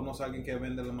 tú no conoces a alguien que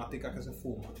vende la matica que se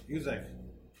fuma?" He was like,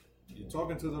 "You're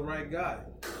talking to the right guy.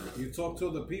 You talk to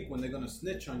the people and they're gonna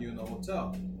snitch on you in the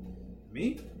hotel.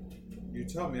 Me? You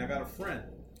tell me I got a friend."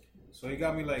 So he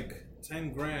got me like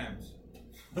 10 grams,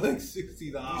 like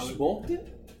 $60. You smoked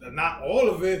it? Not all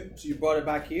of it. So you brought it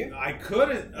back here? I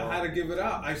couldn't. I had to give it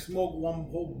out. I smoked one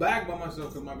whole bag by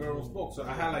myself because my girl don't smoke. So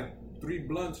I had like 3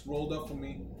 blunts rolled up for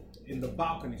me in the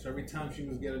balcony. So every time she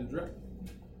was getting dressed,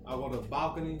 I go to the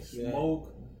balcony,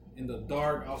 smoke. In the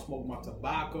dark, I'll smoke my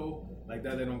tobacco. Like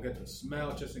that, they don't get the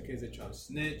smell just in case they try to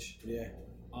snitch. Yeah.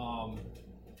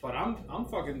 But I'm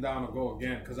fucking down to go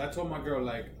again because I told my girl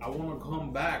like I want to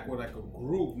come back with like a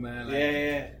group, man. Like,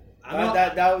 yeah.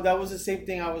 That was the same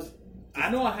thing. I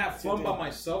know I have fun by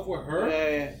myself with her.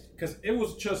 Yeah. Because it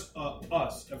was just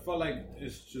us. It felt like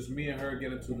it's just me and her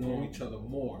getting to know each other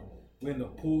more. We're in the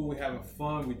pool, we having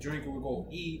fun, we drinking, we go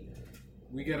eat,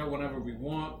 we get up whenever we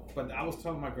want. But I was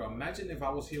telling my girl, imagine if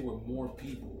I was here with more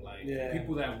people, like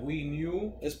people that we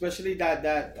knew, especially that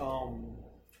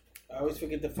I always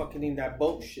forget the fucking name, that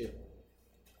boat shit.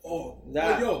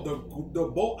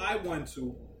 The boat I went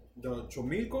to, the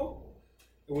Chomilco,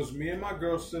 It was me and my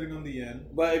girl sitting on the end.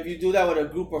 But if you do that with a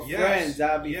group of friends,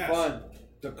 that'd be fun.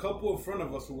 The couple in front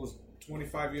of us who was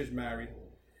 25 years married.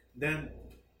 Then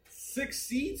 6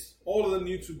 seats, all of them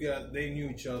knew together. They knew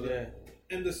each other.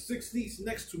 Yeah. And the 6 seats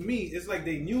next to me, it's like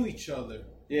they knew each other.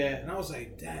 Yeah. And I was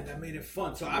like, damn, that made it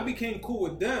fun. So I became cool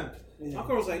with them. Yeah. My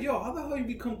girl was like, yo, how the hell you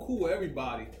become cool with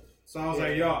everybody? So I was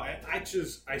like, yo,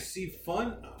 I see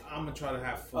fun. I'm going to try to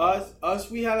have fun.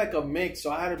 We had like a mix.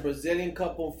 So I had a Brazilian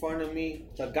couple in front of me.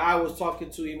 The guy I was talking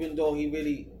to, even though he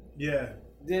really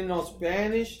didn't know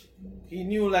Spanish, he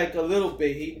knew like a little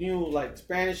bit. He knew like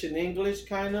Spanish and English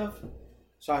kind of.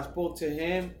 So I spoke to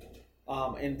him.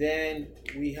 And then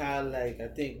we had like, I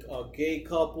think, a gay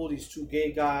couple, these 2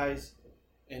 gay guys.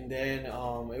 And then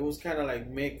it was kind of like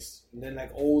mixed. And then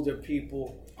like older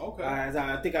people. Okay.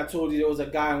 I think I told you there was a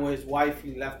guy with his wife.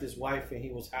 He left his wife and he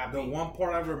was happy. The one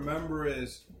part I remember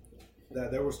is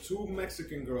that there was 2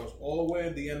 Mexican girls all the way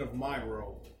at the end of my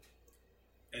row.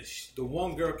 And the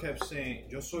one girl kept saying,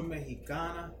 yo soy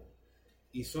mexicana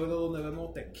y soy de donde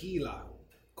vemos tequila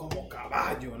como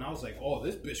caballo. And I was like, oh,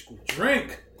 this bitch could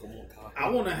drink. I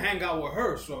want to hang out with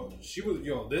her. So she was,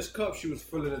 this cup, she was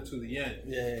filling it to the end.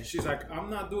 Yeah. She's like, I'm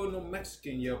not doing no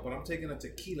Mexican yet, but I'm taking a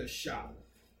tequila shot.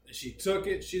 And she took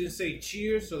it. She didn't say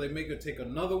cheers, so they make her take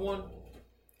another one.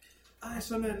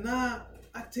 So then, I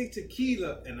take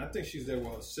tequila. And I think she's there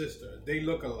with her sister. They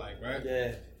look alike, right?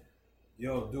 Yeah.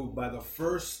 Yo, dude, by the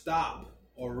first stop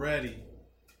already,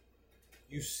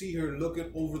 you see her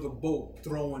looking over the boat,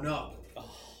 throwing up.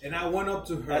 And I went up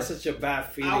to her. That's such a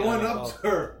bad feeling. I went up to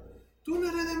her. Tú no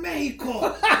eres de México.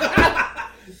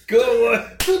 Good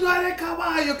one. Tú no eres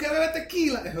caballo que bebe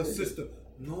tequila. And her sister,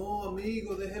 no,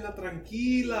 amigo, déjela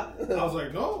tranquila. I was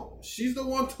like, no, she's the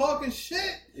one talking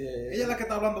shit. Yeah. Ella es la que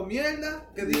está hablando mierda.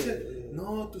 Que dice,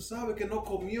 no, tú sabes que no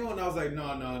comió. And I was like,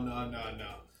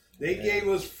 no. They gave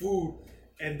us food.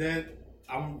 And then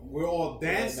we're all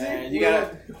dancing. Man, you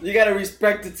gotta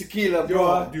respect the tequila,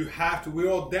 bro. Yo, you have to.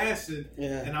 We're all dancing.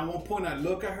 Yeah. And at one point, I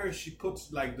look at her. She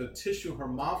puts like the tissue in her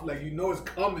mouth, like it's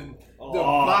coming. The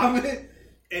vomit,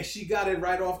 and she got it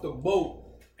right off the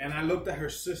boat. And I looked at her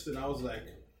sister, and I was like,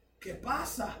 "¿Qué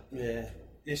pasa?" Yeah.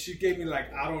 And she gave me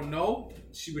like, I don't know.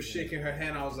 She was shaking her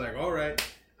hand. I was like, all right.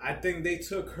 I think they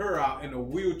took her out in a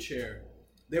wheelchair.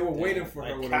 They were waiting for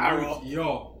her with a wheelchair.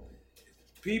 Yo,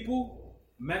 people.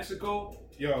 Mexico,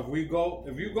 if you go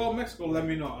to Mexico, let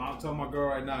me know. I'll tell my girl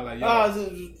right now, like,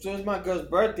 so it's my girl's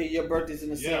birthday. Your birthday's in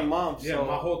the same month. Yeah, so.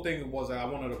 My whole thing was that I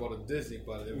wanted to go to Disney,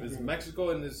 but if it's Mexico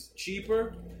and it's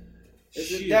cheaper,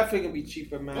 it's definitely gonna be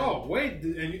cheaper, man. Oh, wait,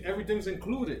 and everything's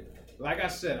included. Like I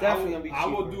said, I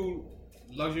will do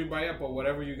luxury buy-up, but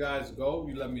whatever you guys go,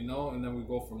 you let me know, and then we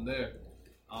go from there.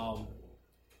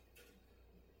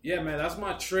 Yeah, man, that's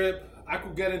my trip. I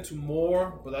could get into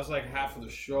more, but that's like half of the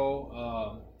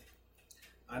show.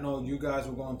 I know you guys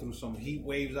were going through some heat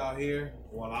waves out here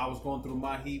while I was going through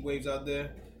my heat waves out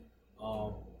there.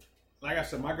 Like I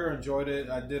said, my girl enjoyed it.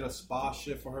 I did a spa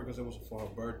shit for her because it was for her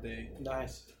birthday.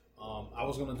 Nice. I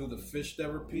was going to do the fish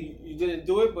therapy. You didn't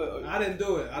do it? But I didn't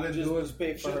do it. Just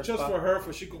pay for her just for her,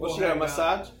 for she could go she got a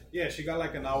massage? Yeah, she got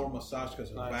like an hour massage because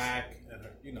her back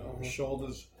and her, her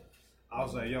shoulders. I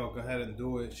was like, yo, go ahead and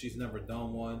do it. She's never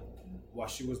done one. While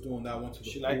she was doing that, I went to the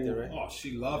pool. She liked it, right? Oh,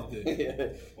 she loved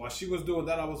it. While she was doing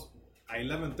that, I was at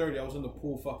 11:30. I was in the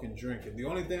pool fucking drinking. The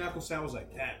only thing I could say, I was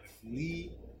like, damn, if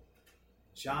Lee,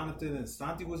 Jonathan, and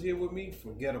Santi was here with me,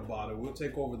 forget about it. We'll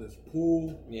take over this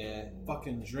pool. Yeah.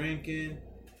 Fucking drinking.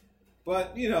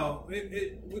 But,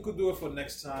 we could do it for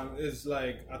next time. It's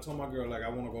like, I told my girl, like, I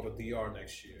want to go to DR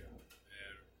next year.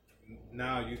 And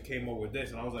now you came up with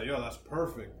this, and I was like, yo, that's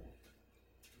perfect.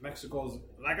 Mexico's,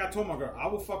 like I told my girl, I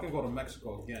will fucking go to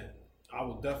Mexico again. I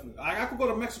will definitely. I could go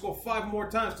to Mexico 5 more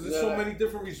times because there's so many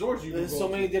different resorts you can go to. There's so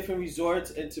many different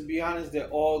resorts, and to be honest, they're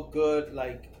all good.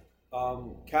 Like,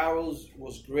 Carol's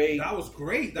was great. That was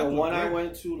great. The one I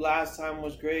went to last time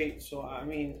was great. So, I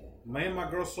mean. Me and my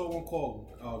girl saw one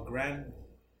called Grand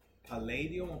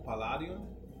Palladium.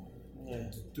 Yeah.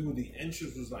 Dude, the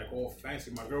entrance was like all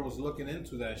fancy. My girl was looking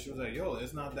into that. She was like, yo,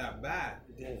 it's not that bad.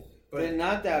 Yeah. But they're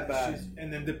not that bad.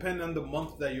 And then depending on the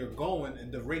month that you're going,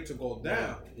 and the rates will go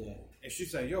down. Yeah. And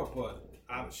she's like, yo,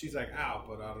 but she's like, out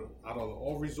of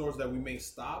all resorts that we made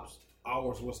stops,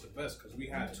 ours was the best because we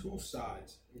had 2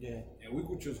 sides. Yeah. And we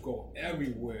could just go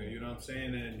everywhere, you know what I'm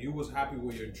saying? And you was happy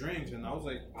with your drinks. And I was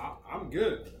like, I'm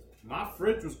good. My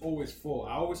fridge was always full.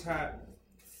 I always had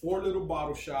 4 little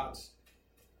bottle shots,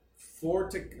 4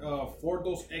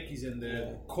 Dos Equis in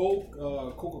there, Coke,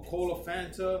 Coca-Cola,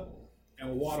 Fanta,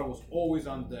 and water was always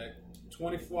on deck.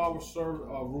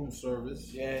 24-hour room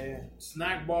service. Yeah.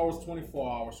 Snack bar was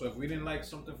 24 hours. So if we didn't like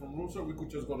something from room service, we could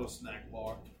just go to a snack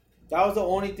bar. That was the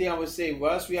only thing I would say. For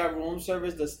us, we have room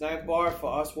service. The snack bar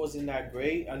for us wasn't that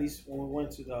great. At least when we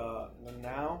went to the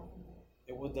now,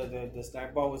 it was the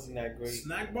snack bar wasn't that great.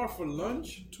 Snack bar for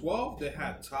lunch, 12. They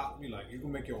had you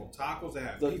can make your own tacos. They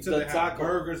had pizza. The They had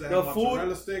burgers. They had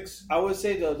mozzarella sticks. I would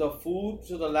say the food.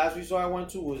 So the last resort I went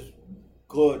to was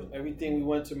good. Everything. We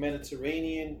went to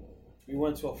Mediterranean. We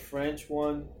went to a French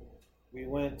one. We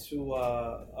went to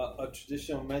a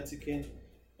traditional Mexican.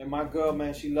 And my girl,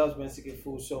 man, she loves Mexican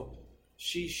food. So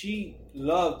she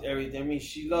loved everything. I mean,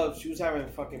 she was having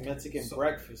fucking Mexican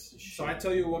breakfast. So I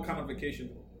tell you what kind of vacation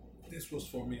this was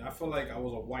for me. I feel like I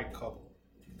was a white couple.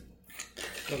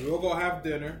 Because we'll go have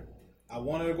dinner. I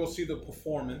wanted to go see the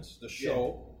performance, the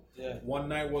show. Yeah. One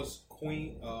night was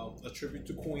Queen, a tribute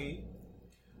to Queen.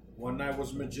 One night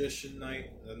was Magician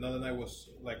night. Another night was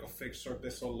like a fake Cirque du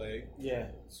Soleil. Yeah.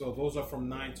 So those are from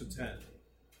 9 to 10.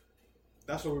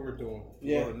 That's what we were doing. We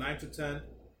go to 9 to 10.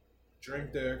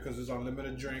 Drink there because there's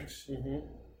unlimited drinks. Mm-hmm.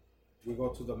 We go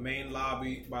to the main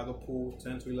lobby by the pool,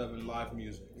 10 to 11 live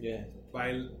music. Yeah.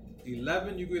 By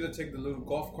 11, you could either take the little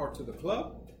golf cart to the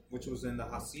club, which was in the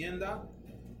Hacienda,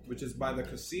 which is by the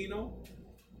casino,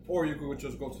 or you could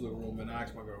just go to the room and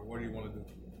ask my girl, what do you want to do?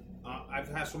 I've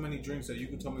had so many drinks that you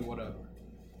can tell me whatever.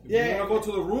 If you want to go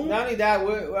to the room. Not only that,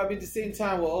 at the same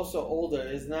time, we're also older.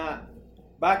 It's not.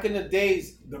 Back in the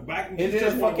days, it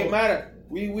didn't fucking matter.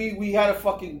 We had a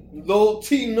fucking low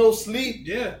team, no sleep.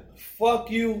 Yeah. Fuck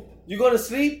you. You gonna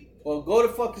sleep? Or go to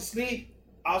fucking sleep.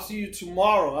 I'll see you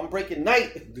tomorrow. I'm breaking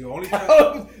night. The only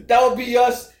time that would be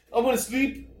us. I'm gonna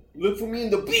sleep. Look for me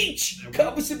in the beach.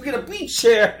 Come and sit in a beach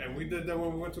chair. And we did that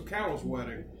when we went to Carol's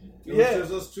wedding. It was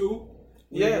just us two.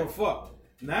 We didn't give a fuck.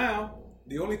 Now,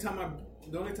 the only time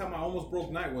I almost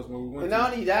broke night was when we went. And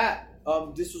not only that.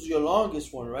 This was your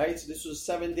longest one, right? So this was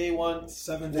a 7-day one.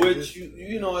 7 days. Which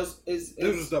you know is this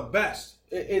was the best.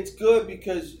 It's good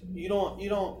because you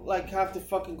don't like have to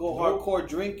fucking go hardcore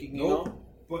drinking, you know.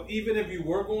 But even if you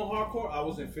were going hardcore, I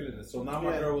wasn't feeling it. So now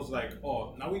my girl was like,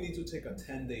 "Oh, now we need to take a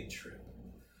 10-day trip.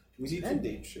 We need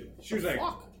 10-day trip." She was like,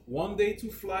 1 day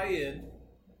to fly in,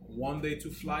 1 day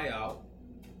to fly out,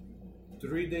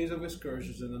 3 days of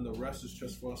excursions, and then the rest is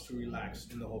just for us to relax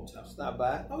in the hotel. It's not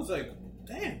bad. I was like,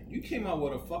 damn, you came out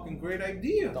with a fucking great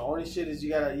idea. The only shit is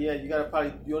you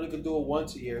only could do it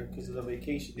once a year because of the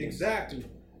vacation days. Exactly.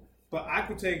 But I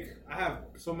have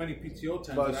so many PTO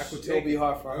times that I could take. It'll be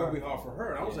hard for her. It'll be hard for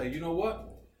her. And I was like, you know what?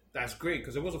 That's great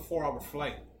because it was a 4-hour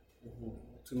flight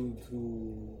to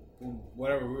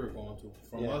whatever we were going to.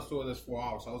 From us to this 4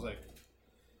 hours. So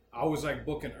I was like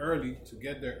booking early to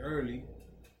get there early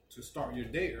to start your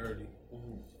day early.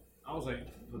 I was like,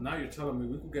 but now you're telling me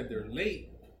we could get there late.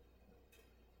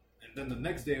 And then the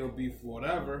next day will be for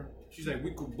whatever. She's like,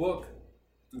 we could book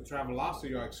through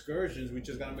Travelocity or excursions. We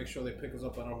just got to make sure they pick us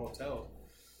up at our hotel.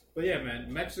 But yeah,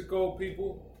 man, Mexico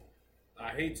people, I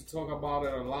hate to talk about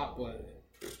it a lot, but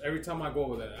every time I go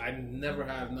over there, I never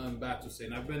have nothing bad to say.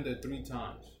 And I've been there 3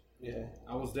 times. Yeah.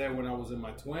 I was there when I was in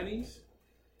my 20s.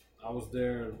 I was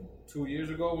there 2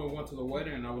 years ago when we went to the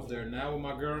wedding, and I was there now with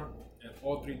my girl. And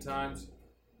all 3 times,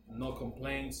 no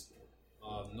complaints,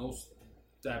 no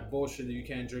that bullshit that you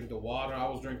can't drink the water. I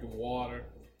was drinking water.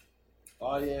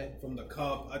 Oh yeah, from the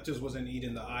cup. I just wasn't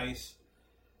eating the ice.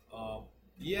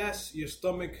 Yes, your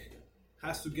stomach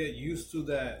has to get used to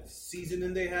that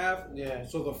seasoning they have. Yeah.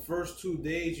 So the first 2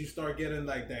 days you start getting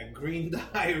like that green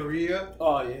diarrhea.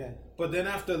 Oh yeah. But then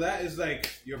after that, it's like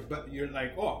you're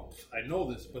like, oh, I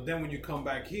know this. But then when you come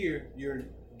back here, you're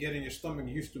getting your stomach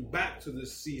used to back to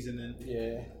this seasoning.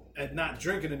 Yeah. And not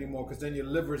drinking anymore because then your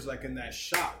liver's like in that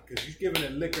shock because you're giving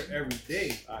it liquor every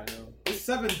day. I know. It's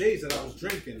 7 days that I was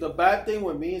drinking. The bad thing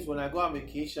with me is when I go on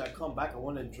vacation, I come back, I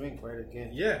want to drink right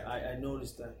again. Yeah. I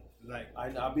noticed that. Like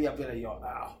I'll be like, yo,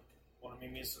 want to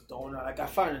make me a Sedona? Like I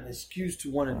find an excuse to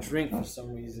want to drink for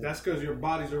some reason. That's because your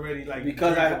body's already like.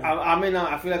 Because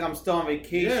I feel like I'm still on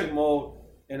vacation mode.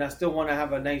 And I still want to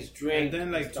have a nice drink. And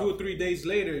then like 2 or 3 days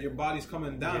later, your body's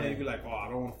coming down and you be like, oh, I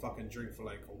don't want to fucking drink for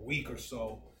like a week or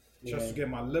so. Just to get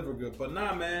my liver good. But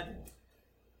nah, man.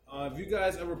 If you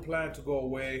guys ever plan to go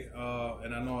away,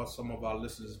 and I know some of our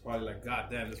listeners is probably like, God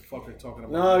damn, this fucker talking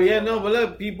about. But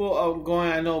look, people are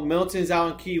going. I know Milton's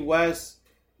out in Key West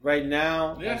right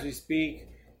now as we speak.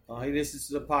 He listens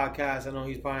to the podcast. I know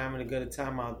he's probably having a good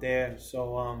time out there.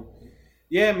 So,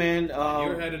 Yeah, man.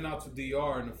 You're heading out to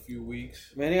DR in a few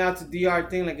weeks. Man, out to DR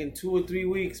thing like in 2 or 3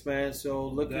 weeks, man.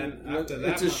 So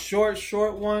it's a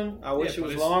short one. I wish it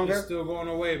was longer. It's still going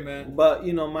away, man. But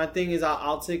my thing is,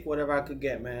 I'll take whatever I could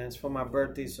get, man. It's for my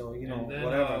birthday, so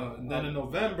whatever. And then in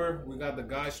November we got the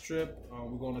guys trip.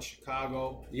 We're going to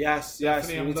Chicago. Yes.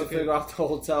 We need to figure out the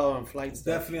hotel and flights.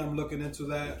 Definitely, I'm looking into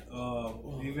that.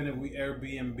 Even if we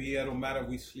Airbnb, it don't matter if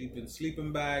we sleep in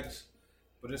sleeping bags.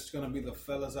 But it's going to be the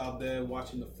fellas out there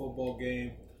watching the football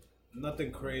game.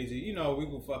 Nothing crazy. We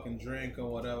can fucking drink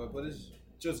or whatever. But it's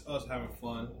just us having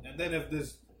fun. And then if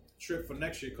this trip for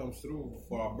next year comes through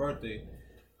for our birthday,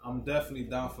 I'm definitely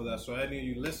down for that. So any of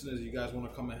you listeners, you guys want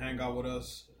to come and hang out with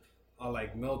us,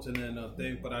 like Milton and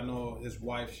thing. But I know his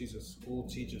wife, she's a school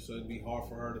teacher, so it'd be hard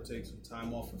for her to take some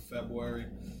time off in February.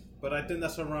 But I think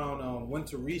that's around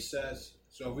winter recess.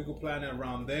 So if we could plan it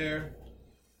around there.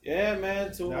 Yeah,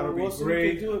 man. So we'll see if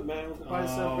we can do it, man. We'll probably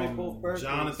celebrate both birthdays.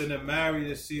 Jonathan and Mary,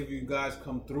 to see if you guys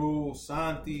come through.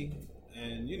 Santi,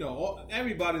 and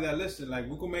everybody that listens. Like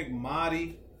we can make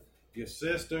Marty, your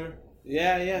sister.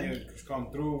 Yeah. Come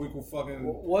through. We can fucking.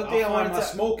 One thing I wanted to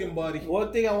smoking buddy.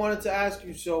 One thing I wanted to ask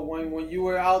you. So when you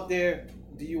were out there,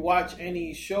 do you watch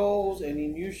any shows? Any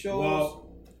new shows?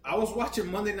 Well, I was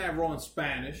watching Monday Night Raw in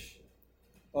Spanish.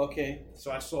 Okay.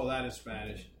 So I saw that in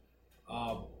Spanish.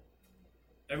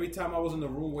 Every time I was in the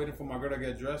room waiting for my girl to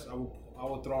get dressed, I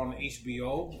would throw on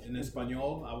HBO in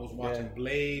Espanol. I was watching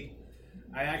Blade.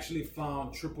 I actually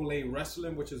found AAA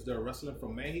Wrestling, which is their wrestling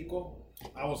from Mexico.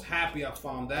 I was happy I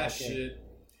found that shit.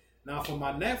 Now for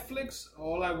my Netflix,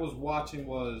 all I was watching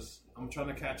was, I'm trying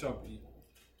to catch up.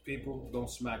 People, don't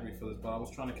smack me for this, but I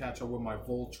was trying to catch up with my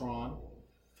Voltron.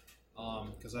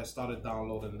 Because I started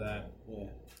downloading that. Yeah.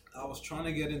 I was trying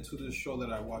to get into this show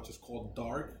that I watch. It's called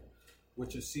Dark,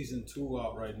 which is season 2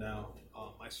 out right now.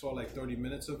 I saw like 30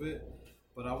 minutes of it,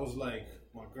 but I was like,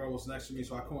 my girl was next to me,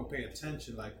 so I couldn't pay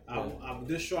attention. Like,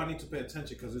 this show I need to pay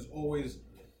attention because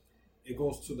it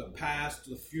goes to the past,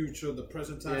 to the future, the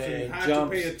present time. So you have to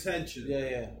pay attention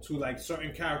to like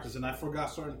certain characters, and I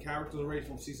forgot certain characters already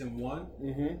from season 1.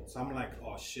 Mm-hmm. So I'm like,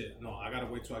 oh shit, no, I gotta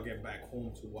wait till I get back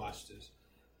home to watch this.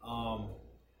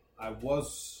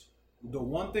 The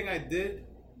one thing I did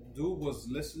do was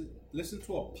listen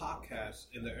to a podcast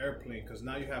in the airplane, because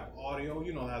now you have audio.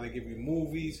 You know how they give you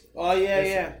movies. Oh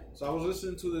yeah. So I was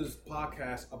listening to this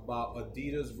podcast about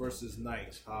Adidas versus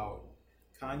Nike, how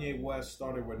Kanye West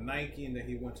started with Nike and then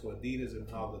he went to Adidas, and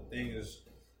how the thing is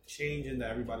changing,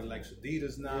 that everybody likes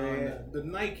Adidas now. Yeah. The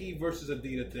Nike versus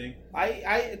Adidas thing.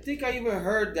 I think I even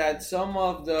heard that some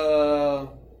of the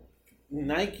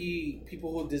Nike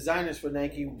people who designers for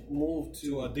Nike moved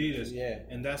to Adidas. Yeah.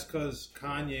 And that's because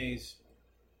Kanye's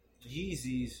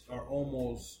Yeezys are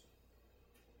almost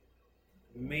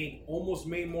made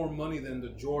more money than the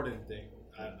Jordan thing.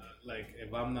 Like,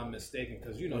 if I'm not mistaken,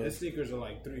 because his sneakers are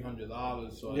like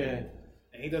 $300. So and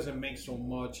he doesn't make so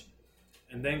much.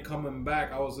 And then coming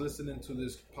back, I was listening to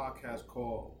this podcast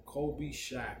called Kobe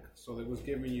Shaq. So they was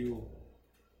giving you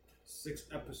 6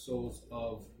 episodes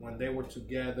of when they were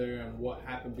together and what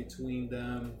happened between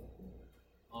them.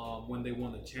 When they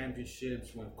won the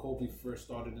championships, when Kobe first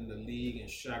started in the league, and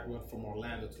Shaq went from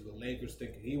Orlando to the Lakers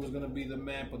thinking he was going to be the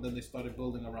man, but then they started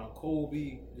building around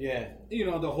Kobe. Yeah.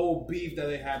 The whole beef that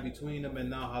they had between them, and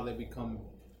now how they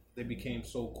became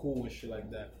so cool and shit like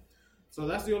that. So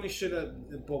that's the only shit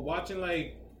but watching,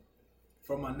 like,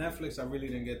 from my Netflix, I really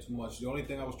didn't get too much. The only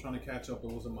thing I was trying to catch up, it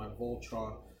was in my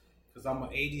Voltron, because I'm an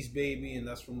 80s baby, and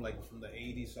that's from the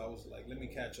 80s, so I was like, let me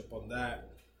catch up on that.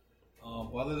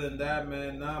 But other than that,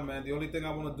 man, the only thing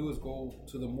I want to do is go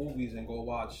to the movies and go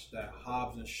watch that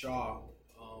Hobbs and Shaw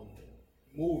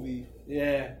movie.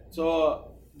 Yeah.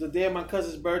 So the day of my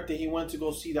cousin's birthday, he went to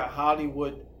go see that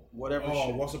Hollywood whatever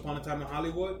shit. Once Upon a Time in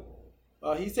Hollywood?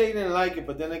 He said he didn't like it,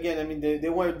 but then again, I mean, they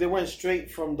went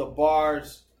straight from the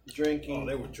bars drinking. Oh,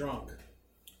 they were drunk.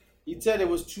 He said it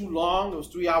was too long. It was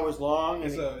 3 hours long.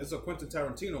 It's a Quentin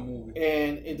Tarantino movie,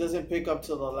 and it doesn't pick up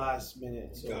till the last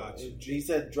minute. So gotcha. He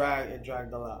said it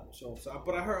dragged a lot. So,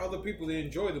 but I heard other people, they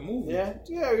enjoy the movie. Yeah.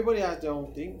 Everybody has their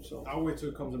own thing. So I'll wait till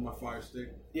it comes in my Fire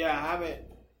Stick. Yeah, I haven't.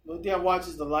 The only thing I watched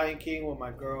is The Lion King with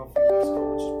my girl a few weeks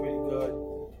ago, which is pretty good.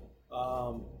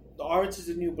 The Orange is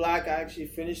the New Black, I actually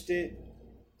finished it.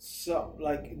 So,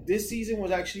 like, this season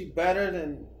was actually better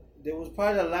than. There was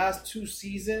probably the last 2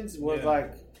 seasons was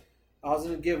like. I was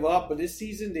going to give up, but this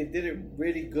season they did it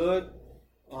really good.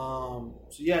 So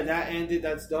yeah, that ended.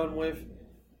 That's done with.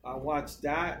 I watched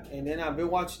that, and then I've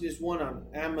been watching this one on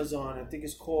Amazon. I think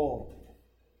it's called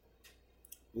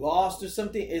Lost or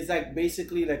something. It's like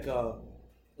basically like a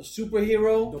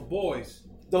superhero. The Boys.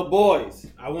 The Boys.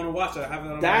 I want to watch it. I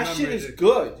haven't. On That my shit memories. is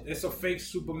good. It's a fake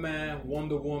Superman,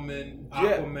 Wonder Woman,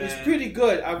 Yeah, Aquaman. it's pretty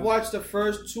good. I've watched the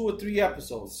first 2 or 3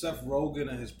 episodes. Seth Rogen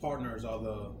and his partners are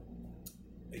the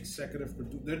executive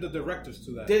producers. They're the directors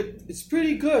to that. It's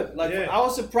pretty good. Like Yeah. I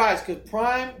was surprised because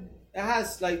Prime it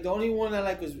has like the only one I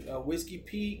like was Whiskey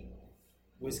Pete.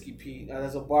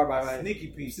 That's a bar by right.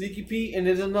 Sneaky Pete, and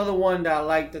there's another one that I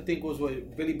liked. I think was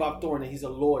with Billy Bob Thornton. He's a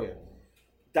lawyer.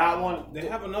 That one. They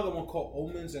have another one called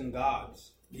Omens and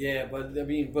Gods. Yeah, but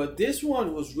this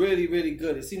one was really, really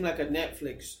good. It seemed like a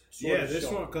Netflix sort of this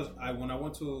show. one because when I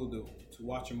went to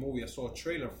watch a movie, I saw a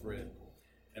trailer for it,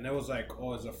 and it was like,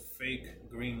 oh, it's a fake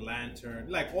Green Lantern,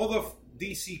 like all the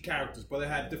DC characters, but they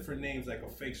had different names, like a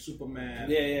fake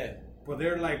Superman. Yeah. But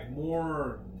they're like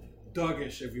more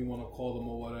Dougish, if you want to call them,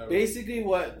 or whatever. Basically,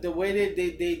 the way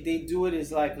they do it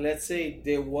is like, let's say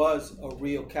there was a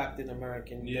real Captain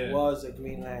American, there was a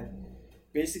Green Lantern.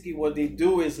 Basically, what they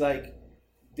do is like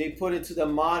they put it to the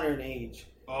modern age.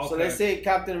 Okay. So let's say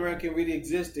Captain America really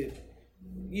existed,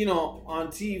 on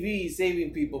TV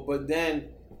saving people, but then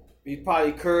he's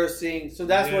probably cursing. So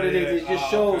that's what it is. It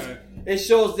just shows. Okay. It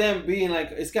shows them being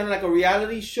like, it's kind of like a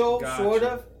reality show, sort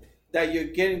of. That you're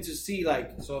getting to see,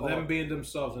 like... So them being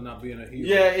themselves and not being a hero.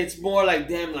 Yeah, it's more like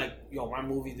them, like, yo, my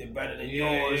movie did better than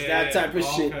yours, that type of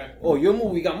shit. Okay. Oh, your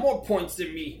movie got more points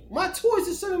than me. My toys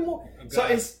are selling more. So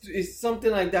it's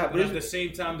something like that. But at the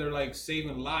same time, they're, like,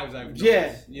 saving lives.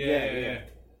 Yeah.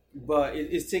 But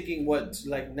it's taking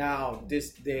now,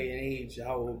 this day and age,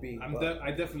 how it will be.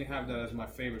 I definitely have that as my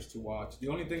favorites to watch. The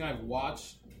only thing I've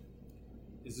watched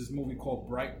is this movie called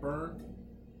Brightburn.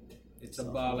 It's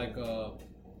about, like,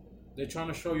 they're trying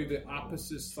to show you the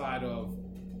opposite side of...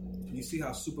 You see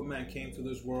how Superman came to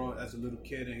this world as a little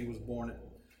kid and he was born...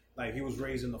 Like, he was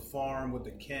raised in the farm with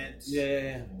the Kents.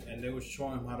 Yeah. And they were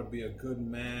showing him how to be a good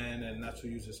man and not to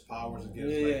use his powers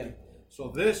against...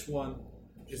 So this one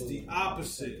is the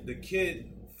opposite. The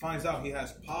kid finds out he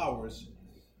has powers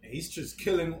and he's just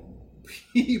killing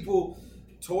people,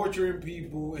 torturing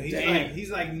people. And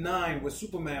he's like 9 with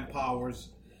Superman powers.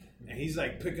 And he's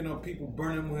like picking up people,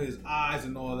 burning them with his eyes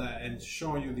and all that, and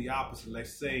showing you the opposite. Like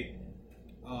say,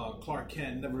 Clark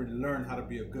Kent never learned how to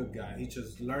be a good guy. He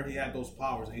just learned he had those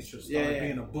powers, and he just started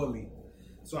being a bully.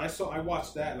 So I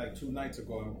watched that like 2 nights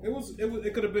ago.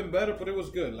 It could have been better, but it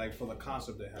was good. Like for the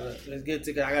concept they had. Let's get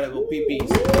to. I gotta go pee-pee. I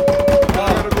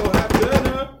gotta go have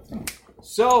dinner.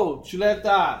 So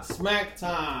chuleta smack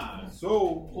time.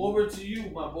 So over to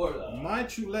you, my boy. My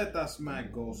chuleta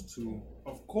smack goes to,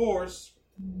 of course.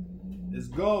 Is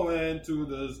going to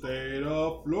the state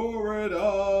of Florida.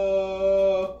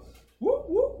 Whoop,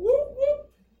 whoop, whoop, whoop.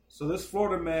 So this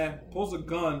Florida man pulls a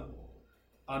gun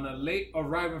on a late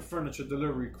arriving furniture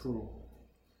delivery crew.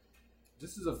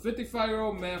 This is a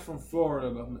 55-year-old man from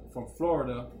Florida,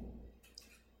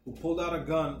 who pulled out a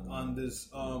gun on this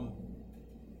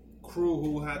crew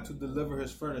who had to deliver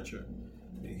his furniture.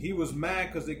 He was mad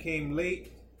because they came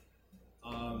late.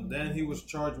 Then he was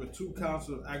charged with 2 counts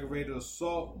of aggravated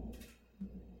assault.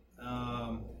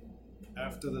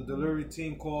 After the delivery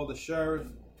team called the sheriff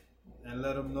and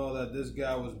let him know that this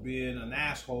guy was being an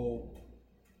asshole.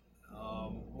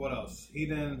 What else? He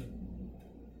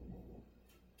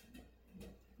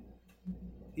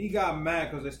got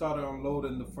mad because they started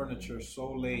unloading the furniture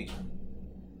so late.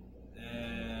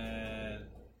 And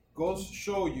goes to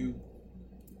show you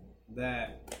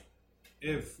that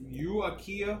if you,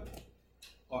 IKEA,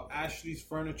 or Ashley's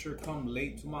furniture come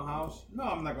late to my house, no,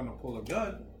 I'm not going to pull a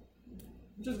gun.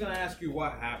 I'm just going to ask you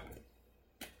what happened.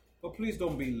 But please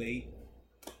don't be late.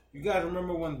 You guys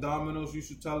remember when Domino's used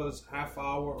to tell us half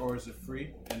hour or is it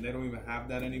free? And they don't even have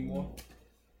that anymore.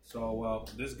 So, well,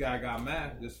 this guy got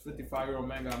mad. This 55-year-old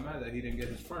man got mad that he didn't get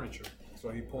his furniture.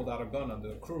 So he pulled out a gun on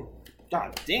the crew.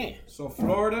 God damn. So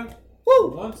Florida,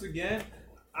 once again,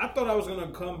 I thought I was going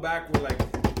to come back with like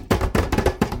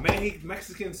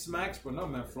Mexican smacks, but no,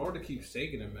 man, Florida keeps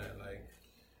taking it, man. Like,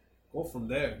 go from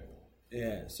there.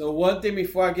 Yeah. So one thing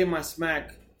before I get my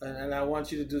smack, and I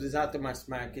want you to do this after my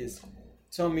smack, is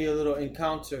tell me a little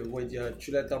encounter with your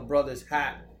Chuleta Brothers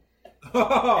hat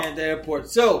at the airport.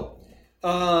 So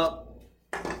my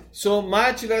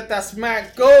Chuleta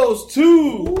smack goes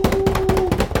to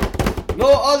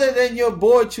no other than your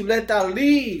boy Chuleta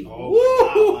Lee. Oh,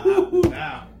 wow, what happened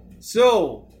now?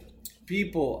 So,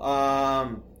 people,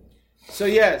 so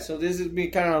this has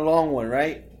been kind of a long one,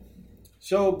 right?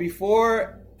 So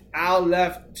before Al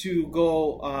left to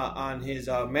go on his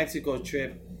Mexico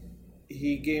trip,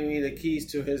 he gave me the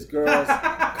keys to his girl's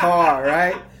car,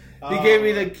 right? He gave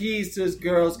me the keys to his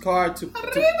girl's car to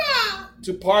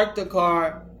park the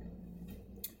car,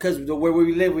 because the where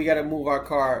we live, we got to move our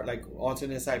car like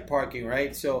alternate side parking,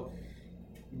 right? So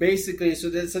basically, so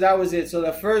that was it. So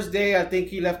the first day, I think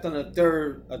he left on a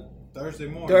Thursday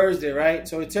morning. Thursday, right?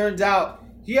 So it turns out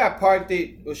she had parked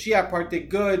it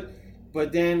good,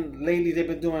 but then lately they've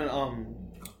been doing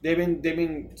they've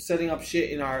been setting up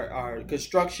shit in our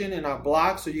construction in our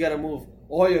block, so you got to move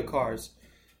all your cars.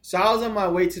 So I was on my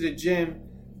way to the gym.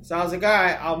 So I was like, all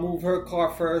right, I'll move her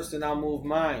car first, and I'll move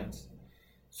mine.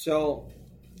 So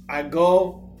I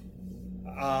go.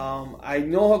 I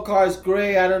know her car is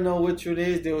gray. I don't know which it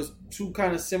is. There was two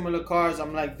kind of similar cars.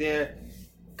 I'm like, they're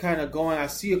kind of going. I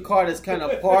see a car that's kind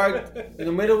of parked in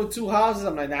the middle of two houses.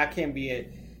 I'm like, nah, that can't be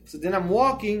it. So then I'm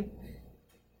walking,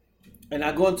 and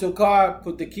I go into a car,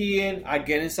 put the key in. I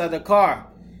get inside the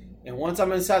car, and once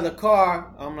I'm inside the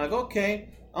car, I'm like, okay.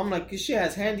 I'm like, she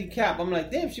has handicap. I'm like,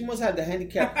 damn, she must have the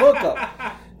handicap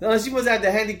hookup. No, she must have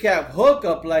the handicap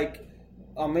hookup, like,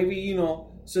 maybe, you know.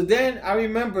 So then I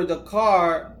remember the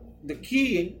car, the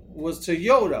key was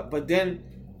Toyota, but then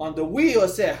on the wheel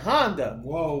it said Honda.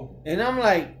 Whoa. And I'm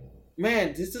like,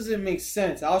 man, this doesn't make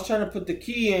sense. I was trying to put the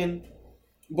key in,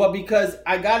 but because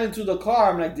I got into the car,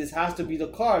 I'm like, this has to be the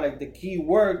car. Like, the key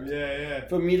worked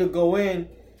for me to go in.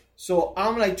 So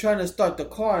I'm like trying to start the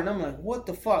car, and I'm like, what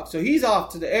the fuck? So he's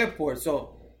off to the airport.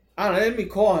 So I don't know, let me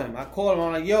call him. I call him,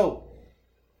 I'm like, yo,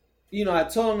 you know, I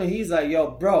told him, and he's like,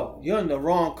 yo, bro, you're in the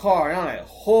wrong car. And I'm like,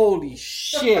 holy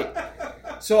shit.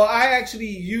 So I actually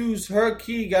used her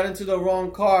key, got into the wrong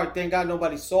car. Thank God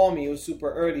nobody saw me. It was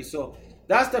super early. So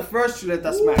that's the first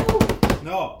chuleta smack.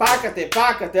 No. Pácate.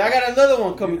 I got another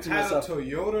one coming to myself. You had a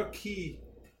Toyota key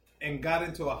and got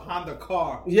into a Honda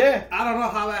car. Yeah. I don't know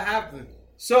how that happened.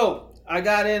 So I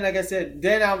got in, like I said,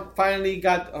 then I finally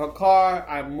got her car.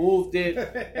 I moved it.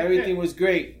 Everything was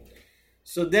great.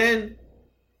 So then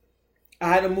I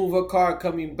had to move her car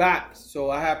coming back. So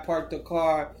I had parked the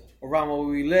car around where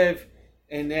we live.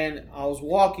 And then I was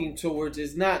walking towards,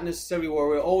 it's not necessarily where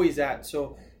we're always at.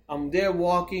 So I'm there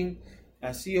walking.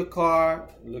 I see a car,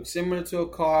 looks similar to a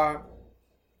car.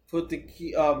 Put the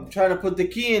key, trying to put the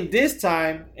key in this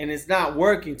time, and it's not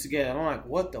working together. I'm like,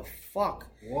 what the fuck?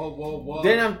 Whoa.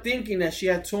 Then I'm thinking that she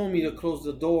had told me to close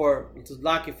the door, to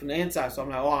lock it from the inside. So I'm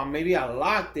like, oh, maybe I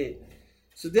locked it.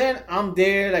 So then I'm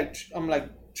there, like, I'm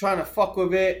like trying to fuck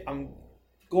with it. I'm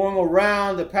going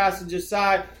around the passenger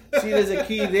side. See, there's a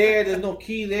key there. There's no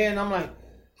key there. And I'm like,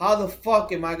 how the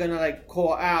fuck am I going to, like,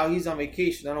 call Al? He's on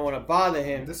vacation. I don't want to bother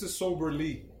him. This is sober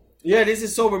Lee. Yeah, this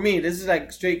is sober me. This is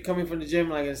like straight coming from the gym,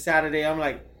 like on Saturday. I'm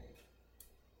like,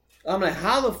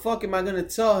 how the fuck am I gonna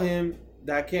tell him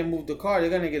that I can't move the car? They're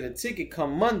gonna get a ticket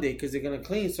come Monday because they're gonna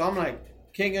clean. So I'm like,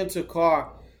 can't get into a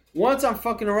car. Once I'm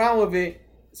fucking around with it,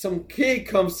 some kid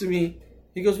comes to me.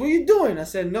 He goes, "What are you doing?" I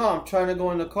said, "No, I'm trying to go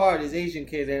in the car." This Asian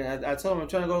kid, and I told him I'm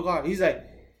trying to go in the car.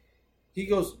 He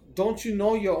goes, "Don't you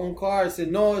know your own car?" I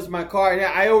said, "No, it's my car." And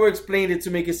I over-explained it to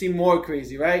make it seem more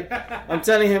crazy, right? I'm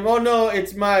telling him, "Oh no,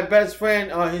 it's my best friend,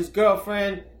 his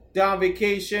girlfriend, down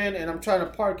vacation, and I'm trying to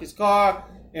park his car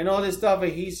and all this stuff."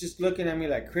 And he's just looking at me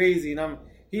like crazy, and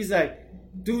he's like,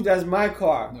 "Dude, that's my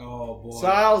car." Oh boy. So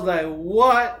I was like,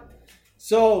 "What?"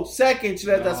 So second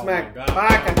chuleta smack,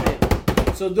 pácate.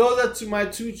 So those are my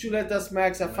two chuleta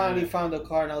smacks. I finally found the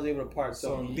car and I was able to park.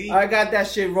 So I got that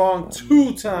shit wrong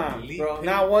 2 times, bro. Pimp.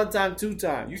 Not 1 time, 2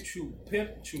 times. You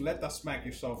chuleta smack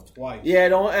yourself twice. Yeah,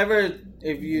 don't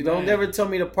ever tell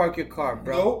me to park your car,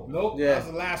 bro. Nope. Yeah. That's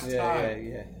the last time.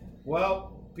 Yeah.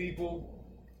 Well, people,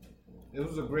 it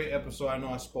was a great episode. I know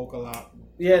I spoke a lot.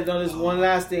 Yeah, no, there's one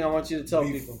last thing I want you to tell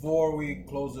people. Before we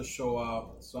close the show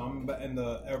out, so I'm in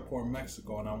the airport in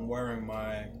Mexico, and I'm wearing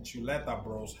my Chuleta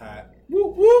Bros hat.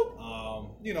 Woo,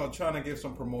 woo. Trying to give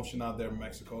some promotion out there in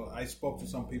Mexico. I spoke to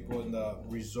some people in the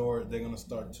resort. They're going to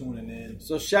start tuning in.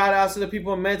 So shout out to the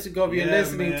people in Mexico if you're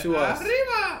listening to us.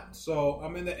 Arriba! So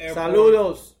I'm in the airport.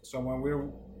 Saludos. So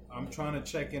I'm trying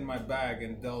to check in my bag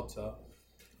in Delta.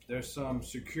 There's some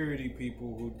security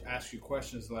people who ask you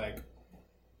questions like,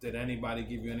 did anybody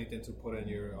give you anything to put in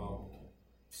your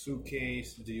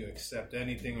suitcase? Do you accept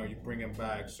anything? Or are you bringing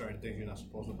back certain things you're not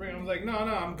supposed to bring? I was like, no,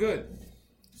 I'm good.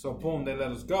 So boom, they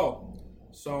let us go.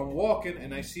 So I'm walking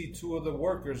and I see 2 of the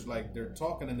workers, like they're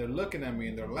talking and they're looking at me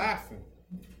and they're laughing.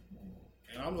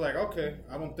 And I was like, okay,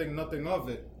 I don't think nothing of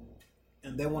it.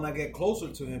 And then when I get closer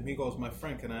to him, he goes, my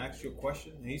friend, can I ask you a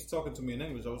question? And he's talking to me in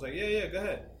English. I was like, yeah, go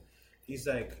ahead. He's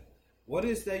like, what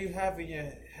is that you have in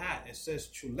your hat? It says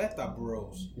Chuleta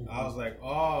Bros. Mm-hmm. I was like,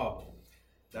 oh,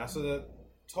 that's a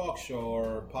talk show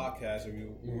or podcast or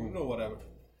you know, whatever.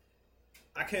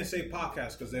 I can't say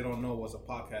podcast because they don't know what's a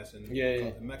podcast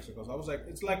in Mexico. So I was like,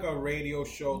 it's like a radio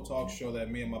show, talk show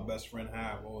that me and my best friend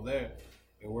have over there.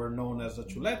 and we're known as the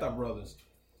Chuleta Brothers.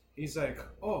 He's like,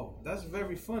 oh, that's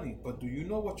very funny, but do you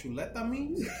know what chuleta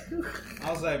means? I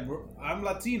was like, bro, I'm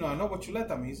Latino, I know what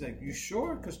chuleta means. He's like, you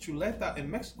sure? Because chuleta in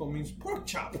Mexico means pork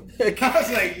chop. I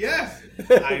was like, yes,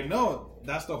 I know.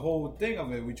 That's the whole thing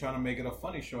of it. We're trying to make it a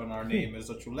funny show, and our name is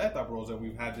the Chuleta Bros, and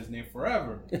we've had this name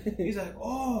forever. He's like,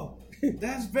 oh,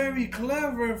 that's very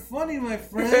clever and funny, my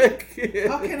friend.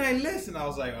 How can I listen? I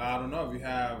was like, I don't know. If you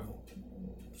have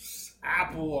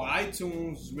Apple or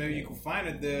iTunes, maybe you can find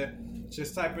it there.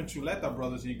 Just type in Chuleta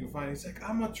Brothers and you can find it. He's like,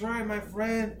 I'm gonna try, my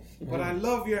friend, but I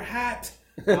love your hat.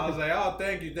 I was like, oh,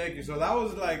 thank you. So that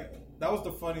was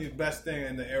the funniest, best thing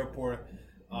in the airport.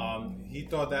 He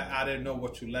thought that I didn't know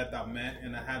what chuleta meant,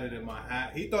 and I had it in my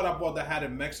hat. He thought I bought the hat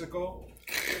in Mexico.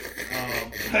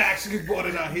 I actually bought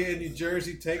it out here in New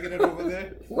Jersey, taking it over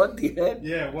there. What the hell?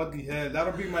 Yeah, what the hell?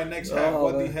 That'll be my next hat.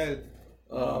 What the hell?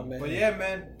 Man. But yeah,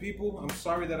 man, people, I'm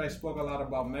sorry that I spoke a lot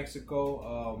about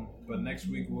Mexico. But next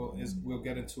week we'll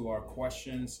get into our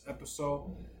questions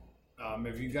episode.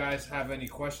 If you guys have any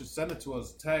questions, send it to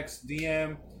us. Text,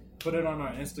 DM, put it on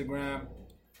our Instagram.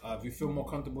 If you feel more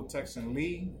comfortable texting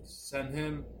Lee, send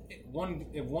him one.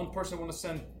 If one person want to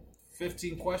send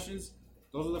 15 questions,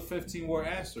 those are the 15 we'll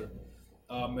answer.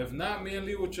 If not, me and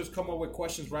Lee will just come up with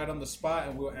questions right on the spot,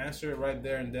 and we'll answer it right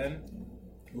there and then.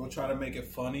 We'll try to make it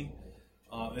funny.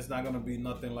 It's not going to be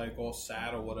nothing like all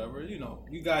sad or whatever. You know,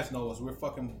 you guys know us. We're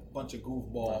fucking bunch of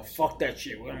goofballs. Fuck that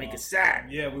shit. We're going to make it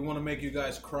sad. Yeah, we want to make you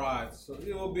guys cry. So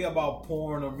it will be about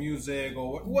porn or music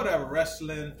or whatever,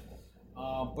 wrestling.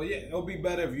 But yeah, it'll be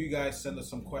better if you guys send us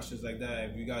some questions like that.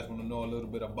 If you guys want to know a little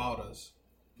bit about us.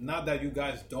 Not that you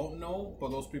guys don't know,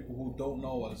 but those people who don't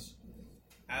know us,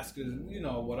 ask us, you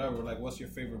know, whatever. Like, what's your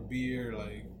favorite beer?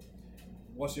 Like,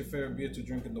 what's your favorite beer to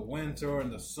drink in the winter or in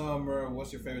the summer?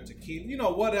 What's your favorite tequila? You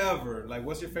know, whatever. Like,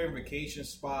 what's your favorite vacation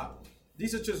spot?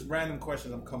 These are just random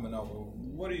questions I'm coming up with.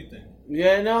 What do you think?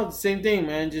 Yeah, no, same thing,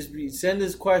 man. Just send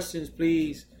us questions,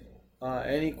 please.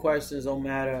 Any questions, don't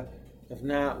matter. If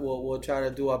not, we'll try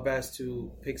to do our best to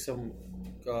pick some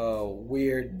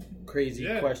weird, crazy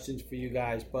questions for you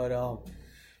guys. But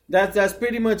that's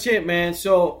pretty much it, man.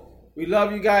 So we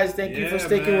love you guys. Thank you for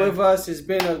sticking with us. It's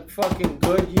been a fucking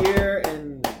good year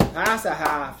and past a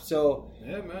half. So,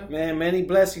 man, many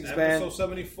blessings, man. Episode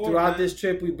 74. Throughout this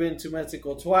trip, we've been to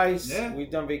Mexico twice. Yeah.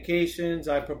 We've done vacations.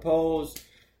 I proposed.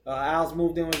 Al's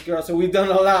moved in with girls. So we've done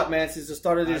a lot, man, since the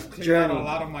start of this journey. A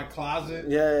lot of my closet.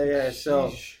 Yeah.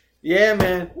 So, yeah,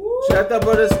 man. Shut up,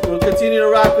 brothers. We'll continue to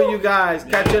rock with you guys.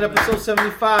 Catch you in episode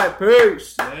 75.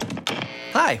 Peace.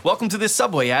 Hi, welcome to this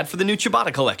Subway ad for the new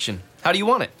Ciabatta collection. How do you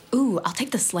want it? Ooh, I'll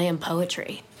take the slam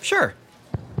poetry. Sure.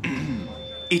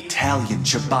 Italian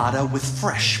ciabatta with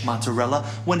fresh mozzarella.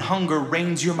 When hunger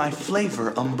reigns, you're my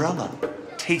flavor umbrella.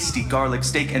 Tasty garlic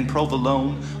steak and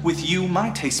provolone. With you, my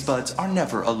taste buds are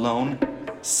never alone.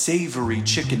 Savory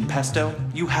chicken pesto,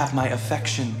 you have my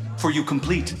affection. For you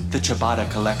complete the Ciabatta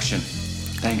collection.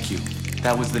 Thank you.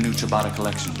 That was the new Ciabatta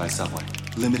collection by Subway.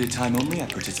 Limited time only at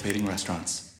participating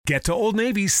restaurants. Get to Old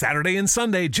Navy Saturday and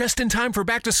Sunday just in time for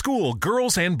back to school.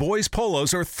 Girls and boys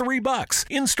polos are $3.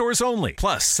 In stores only.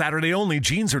 Plus, Saturday only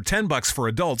jeans are $10 for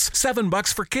adults,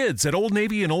 $7 for kids at Old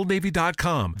Navy and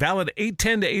OldNavy.com. Valid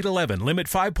 8/10 to 8/11. Limit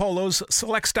 5 polos.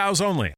 Select styles only.